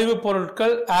வீழ்வடிகின்ற கழிவுப்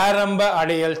பொருட்கள் ஆரம்ப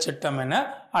அடையல் சிட்டம் என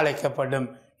அழைக்கப்படும்.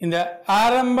 இந்த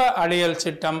ஆரம்ப அடையல்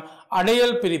சிட்டம்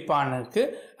அடையல் பிரிப்பானுக்கு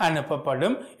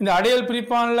அனுப்பப்படும். இந்த அடையல்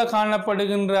பிரிப்பானில்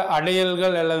காணப்படுகின்ற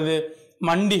அடையல்கள் அல்லது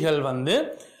மண்டிகள் வந்து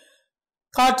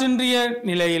காற்றின்றிய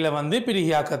நிலையில வந்து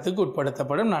பிரிகியாக்கத்துக்கு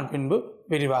உட்படுத்தப்படும். நான் பின்பு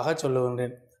விரிவாக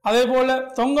சொல்லுகின்றேன். அதே போல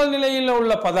தொங்கல் நிலையில்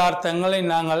உள்ள பதார்த்தங்களை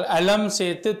நாங்கள் அலம்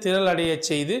சேர்த்து திரளடைய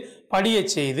செய்து படிய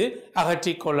செய்து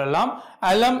அகற்றி கொள்ளலாம்.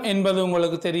 அலம் என்பது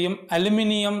உங்களுக்கு தெரியும்,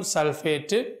 அலுமினியம்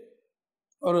சல்பேட்டு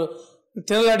ஒரு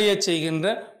திரளடைய செய்கின்ற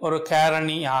ஒரு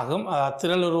கேரணி ஆகும்.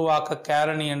 திரள் உருவாக்க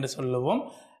கேரணி என்று சொல்லுவோம்.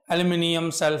 அலுமினியம்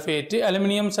சல்பேட்டு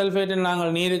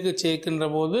நாங்கள் நீருக்கு சேர்க்கின்ற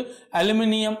போது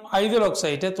அலுமினியம்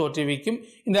ஹைட்ரோக்சைடை தோற்றுவிக்கும்.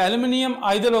 இந்த அலுமினியம்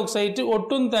ஹைட்ரோக்சைடு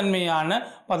ஒட்டும் தன்மையான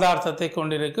பதார்த்தத்தை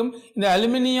கொண்டிருக்கும். இந்த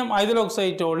அலுமினியம்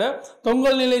ஹைட்ரோக்சைட்டோட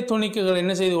தொங்கல் நிலை துணிக்குகள்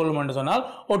என்ன செய்து கொள்ளும் என்று சொன்னால்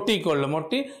ஒட்டி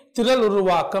திரள்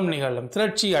உருவாக்கம் நிகழும்,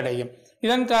 திரட்சி அடையும்.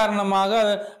 இதன் காரணமாக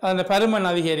அந்த பருமன்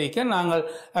அதிகரிக்க நாங்கள்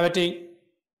அவற்றை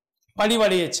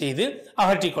படிவடைய செய்து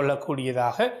அகற்றி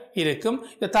கொள்ளக்கூடியதாக இருக்கும்.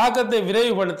 இந்த தாக்கத்தை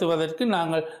விரைவுபடுத்துவதற்கு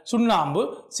நாங்கள் சுண்ணாம்பு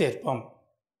சேர்ப்போம்.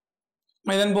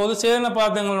 இதன் போது சேதன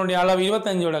பதார்த்தங்களுடைய அளவு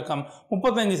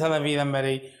 25-35%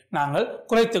 வரை நாங்கள்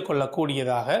குறைத்து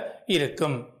கொள்ளக்கூடியதாக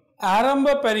இருக்கும்.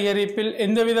 ஆரம்ப பரிகரிப்பில்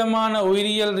எந்தவிதமான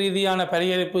உயிரியல் ரீதியான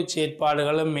பரிகரிப்பு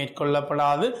செயற்பாடுகளும்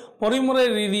மேற்கொள்ளப்படாது. பொறிமுறை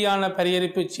ரீதியான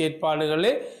பரிகரிப்பு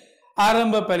செயற்பாடுகளே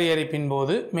ஆரம்ப பரிகரிப்பின்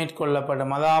போது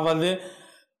மேற்கொள்ளப்படும். அதாவது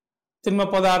திண்ம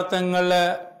பதார்த்தங்களை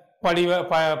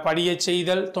படிய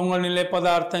செய்தல், தொங்கல் நிலை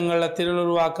பதார்த்தங்களை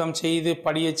திரளுருவாக்கம் செய்து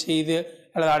படிய செய்து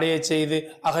அல்லது அடைய செய்து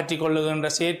அகற்றி கொள்ளுகின்ற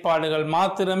செயற்பாடுகள்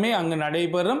மாத்திரமே அங்கு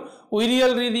நடைபெறும்.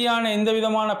 உயிரியல் ரீதியான எந்த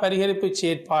விதமான பரிகரிப்பு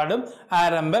செயற்பாடும்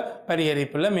ஆரம்ப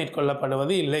பரிகரிப்பில்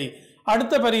மேற்கொள்ளப்படுவது இல்லை.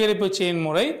 அடுத்த பரிகரிப்பு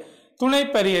செயல்முறை துணை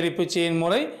பரிகரிப்பு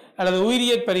செயல்முறை அல்லது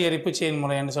உயிரியல் பரிகரிப்பு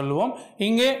செயல்முறை என்று சொல்லுவோம்.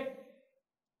 இங்கே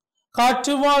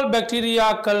காற்றுவாழ்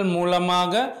பாக்டீரியாக்கள்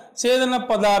மூலமாக சேதன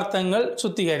பதார்த்தங்கள்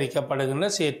சுத்திகரிக்கப்படுகின்ற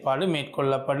செயற்பாடு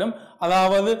மேற்கொள்ளப்படும்.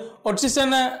 அதாவது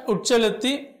ஆக்சிஜனை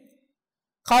உட்செலுத்தி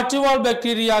காற்றுவாழ்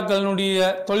பாக்டீரியாக்களுடைய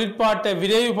தொழிற்பாட்டை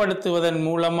விரைவுபடுத்துவதன்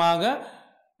மூலமாக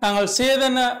நாங்கள்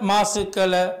சேதன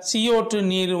மாசுக்களை CO2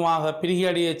 நீருமாக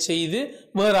பிரிகடைய செய்து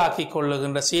வேறாக்கி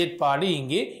கொள்ளுகின்ற செயற்பாடு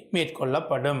இங்கே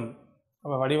மேற்கொள்ளப்படும்.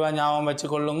 அப்போ வடிவாக ஞாபகம் வச்சு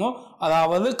கொள்ளுங்க.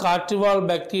 அதாவது காற்றுவாழ்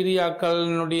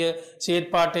பாக்டீரியாக்களினுடைய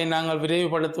செயற்பாட்டை நாங்கள்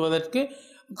விரைவுபடுத்துவதற்கு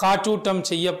காற்றூட்டம்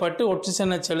செய்யப்பட்டு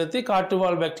ஆக்சிஜனை செலுத்தி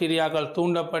காற்றுவாழ் பாக்டீரியாக்கள்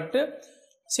தூண்டப்பட்டு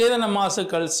சேதன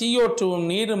மாசுக்கள் CO2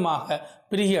 நீருமாக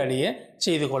பிரிகடைய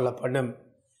செய்து கொள்ளப்படும்.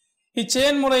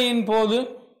 இச்செயல்முறையின் போது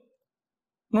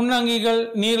நுண்ணங்கிகள்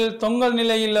நீரில் தொங்கல்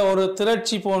நிலையில் ஒரு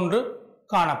திரட்சி போன்று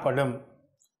காணப்படும்.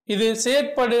 இது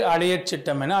செயற்படு அடையற்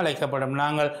சிட்டம் என அழைக்கப்படும்.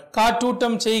 நாங்கள்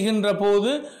காற்றூட்டம் செய்கின்ற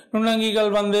போது நுண்ணங்கிகள்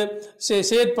வந்து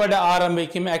செயற்பட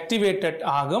ஆரம்பிக்கும், ஆக்டிவேட்டட்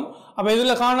ஆகும். அப்ப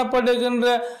இதில் காணப்படுகின்ற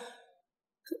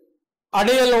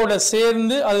அடையலோடு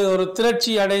சேர்ந்து அது ஒரு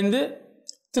திரட்சி அடைந்து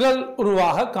திரள்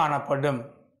உருவாக காணப்படும்.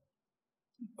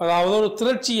 அதாவது ஒரு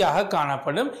திரட்சியாக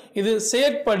காணப்படும். இது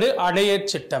செயற்படு அடையற்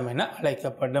சிட்டம் என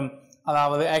அழைக்கப்படும்.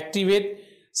 அதாவது ஆக்டிவேட்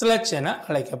ஸ்லட்ச் என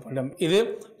அழைக்கப்படும். இது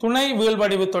துணை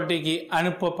வீழ்வடிவு தொட்டிக்கு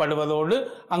அனுப்பப்படுவதோடு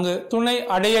அங்கு துணை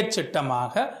அடையற்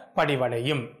சிட்டமாக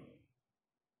படிவடையும்.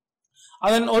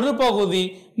 அதன் ஒரு பகுதி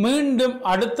மீண்டும்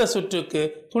அடுத்த சுற்றுக்கு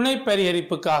துணை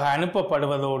பரிகரிப்புக்காக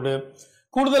அனுப்பப்படுவதோடு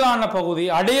கூடுதலான பகுதி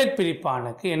அடையற்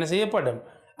பிரிப்பானுக்கு என்ன செய்யப்படும்,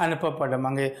 அனுப்பப்படும்.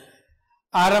 அங்கு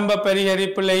ஆரம்ப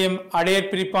பரிகரிப்பிலையும் அடையற்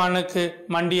பிரிப்பானுக்கு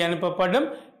மண்டி அனுப்பப்படும்.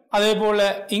 அதே போல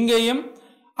இங்கேயும்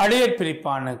அடையற்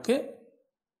பிரிப்பானுக்கு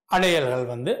அடையல்கள்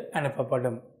வந்து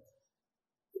அனுப்பப்படும்.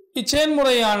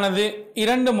 இச்செயல்முறையானது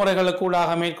 2 முறைகளுக்கூடாக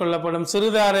மேற்கொள்ளப்படும்.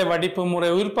 சிறுதாரை வடிப்பு முறை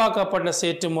உயிர்ப்பாக்கப்பட்ட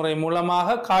சேற்று முறை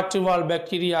மூலமாக காற்றுவாழ்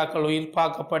பாக்டீரியாக்கள்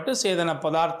உயிர்ப்பாக்கப்பட்டு சேதன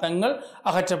பதார்த்தங்கள்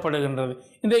அகற்றப்படுகின்றது.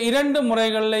 இந்த 2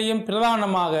 முறைகளிலேயும்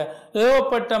பிரதானமாக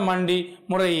ஏவப்பட்ட மண்டி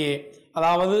முறையே,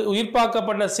 அதாவது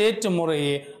உயிர்ப்பாக்கப்பட்ட சேற்று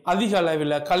முறையே அதிக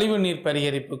அளவில் கழிவு நீர்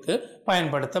பரிகரிப்புக்கு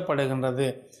பயன்படுத்தப்படுகின்றது.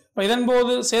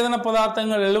 இதன்போது சேதன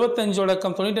பதார்த்தங்கள்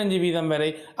 75-95% வரை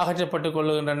அகற்றப்பட்டுக்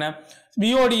கொள்ளுகின்றன.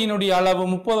 பிஓடியினுடைய அளவு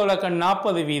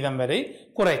 30-40% வரை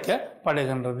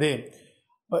குறைக்கப்படுகின்றது.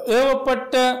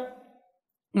 ஏவப்பட்ட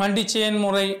மண்டி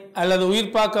செயன்முறை அல்லது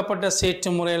உயிர்ப்பாக்கப்பட்ட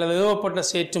சேற்று முறை அல்லது ஏவப்பட்ட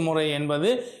சேற்று முறை என்பது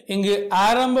இங்கு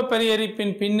ஆரம்ப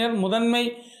பரிகரிப்பின் பின்னர் முதன்மை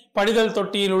படிதல்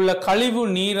தொட்டியில் உள்ள கழிவு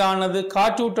நீரானது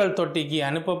காற்றூட்டல் தொட்டிக்கு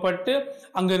அனுப்பப்பட்டு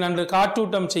அங்கு நன்று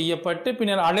காற்றூட்டம் செய்யப்பட்டு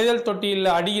பின்னர் அடைதல் தொட்டியில்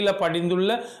அடியில படிந்துள்ள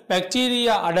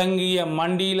பாக்டீரியா அடங்கிய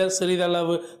மண்டியில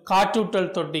சிறிதளவு காற்றூட்டல்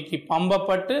தொட்டிக்கு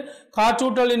பம்பப்பட்டு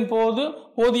காற்றூட்டலின் போது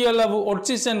போதிய அளவு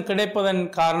ஆக்சிஜன் கிடைப்பதன்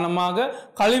காரணமாக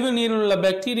கழிவு நீரிலுள்ள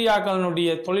பாக்டீரியாக்களுடைய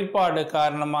தொழிற்பாடு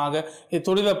காரணமாக இது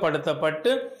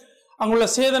துரிதப்படுத்தப்பட்டு அங்குள்ள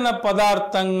சேதன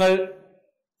பதார்த்தங்கள்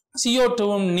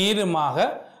CO2 நீருமாக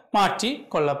மாற்றி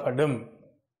கொள்ளப்படும்.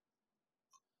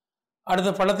 அடுத்த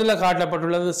படத்தில்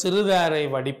காட்டப்பட்டுள்ளது சிறுதாரை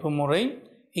வடிப்பு முறை.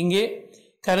 இங்கே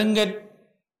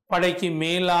கருங்கற்படைக்கு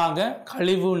மேலாக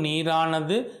கழிவு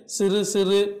நீரானது சிறு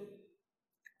சிறு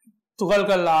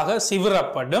துகள்களாக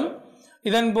சிவிரப்படும்.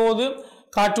 இதன்போது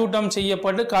காற்றூட்டம்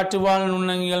செய்யப்பட்டு காற்றுவாழ்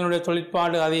நுண்ணங்கிகளுடைய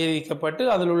தொழிற்பாடு அதிகரிக்கப்பட்டு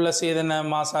அதில் உள்ள சேதன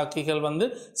மாசாக்கிகள்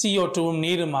CO2வும்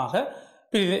நீருமாக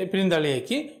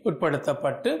பிரிந்தழியக்கு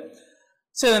உட்படுத்தப்பட்டு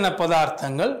சேதன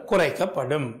பதார்த்தங்கள்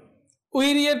குறைக்கப்படும்.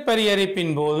 உயிரியற்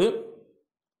பரிகரிப்பின் போது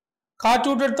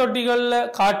காற்றூட்ட தொட்டிகளில்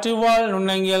காற்றுவாழ்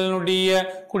நுண்ணங்கிகளுடைய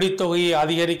குடித்தொகையை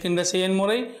அதிகரிக்கின்ற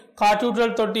செயல்முறை,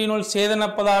 காற்றூற்றல் தொட்டியினுள் சேதன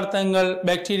பதார்த்தங்கள்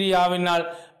பாக்டீரியாவினால்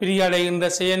பிரியடைகின்ற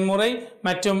செயல்முறை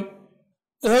மற்றும்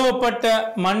ஏவப்பட்ட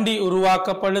மண்டி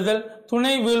உருவாக்கப்படுதல்,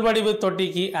 துணை வீழ்வடிவு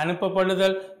தொட்டிக்கு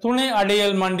அனுப்பப்படுதல், துணை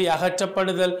அடையல் மண்டி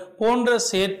அகற்றப்படுதல் போன்ற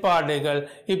செயற்பாடுகள்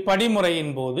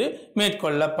இப்படிமுறையின் போது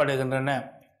மேற்கொள்ளப்படுகின்றன.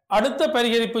 அடுத்த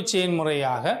பரிகரிப்பு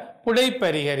செயல்முறையாக புடை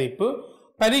பரிகரிப்பு.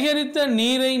 பரிகரித்த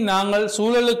நீரை நாங்கள்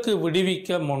சூழலுக்கு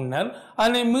விடுவிக்க முன்னர்,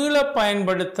 அதனை மீள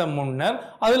பயன்படுத்த முன்னர்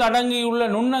அதில் அடங்கியுள்ள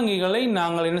நுண்ணங்கிகளை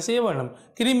நாங்கள் என்ன செய்ய வேண்டும்?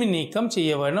 கிருமி நீக்கம்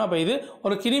செய்ய வேண்டும். அப்ப இது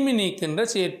ஒரு கிருமி நீக்கின்ற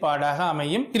செயற்பாடாக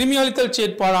அமையும். கிருமி அழித்தல்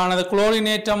செயற்பாடானது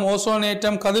குளோரினேற்றம்,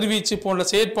 ஓசோனேற்றம், கதிர்வீச்சு போன்ற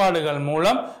செயற்பாடுகள்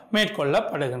மூலம்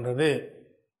மேற்கொள்ளப்படுகின்றது.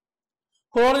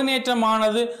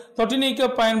 குளோரினேற்றமானது தொட்டி நீக்க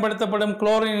பயன்படுத்தப்படும்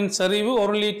குளோரினின் செறிவு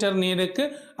 1 லிட்டர் நீருக்கு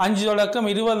 5 தொடக்கம்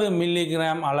 20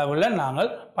 மில்லிகிராம் அளவில் நாங்கள்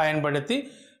பயன்படுத்தி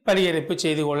பரிகரிப்பு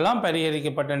செய்து கொள்ளலாம்.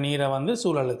 பரிகரிக்கப்பட்ட நீரை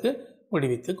சூழலுக்கு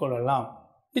விடுவித்துக் கொள்ளலாம்.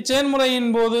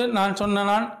 இச்செயல்முறையின் போது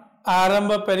நான்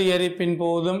ஆரம்ப பரிகரிப்பின்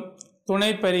போதும்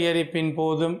துணை பரிகரிப்பின்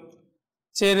போதும்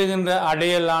சேருகின்ற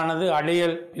அடையலானது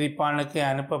அடையல் பிரிப்பானுக்கு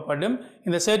அனுப்பப்படும்.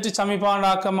 இந்த சேற்று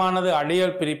சமிபாடாக்கமானது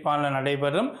அடையல் பிரிப்பானில்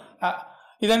நடைபெறும்.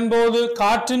 இதன்போது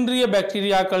காற்றின்றிய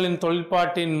பாக்டீரியாக்களின்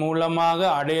தொழிற்பாட்டின் மூலமாக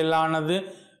அடையலானது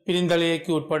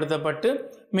பிரிந்தழியக்கு உட்படுத்தப்பட்டு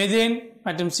மெதேன்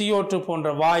மற்றும் CO2 போன்ற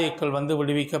வாயுக்கள்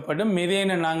விடுவிக்கப்படும்.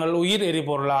 மெதேனை நாங்கள் உயிர்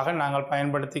எரிபொருளாக நாங்கள்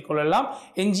பயன்படுத்தி கொள்ளலாம்.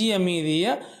 எஞ்சிய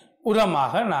மீதிய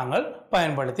உரமாக நாங்கள்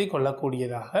பயன்படுத்தி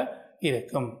கொள்ளக்கூடியதாக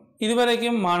இருக்கும்.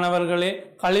 இதுவரைக்கும் மாணவர்களே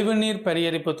கழிவுநீர்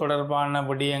பரிகரிப்பு தொடர்பான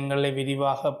விடயங்களை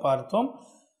விரிவாக பார்த்தோம்.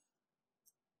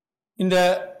 இந்த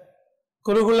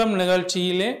குருகுலம்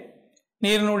நிகழ்ச்சியிலே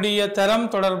நீரினுடைய தரம்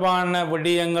தொடர்பான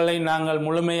விடயங்களை நாங்கள்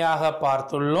முழுமையாக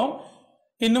பார்த்துள்ளோம்.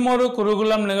 இன்னும் ஒரு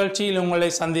குருகுலம் நிகழ்ச்சியில் உங்களை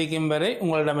சந்திக்கும் வரை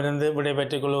உங்களிடமிருந்து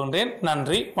விடைபெற்றுக் கொள்கின்றேன்.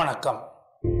 நன்றி, வணக்கம்.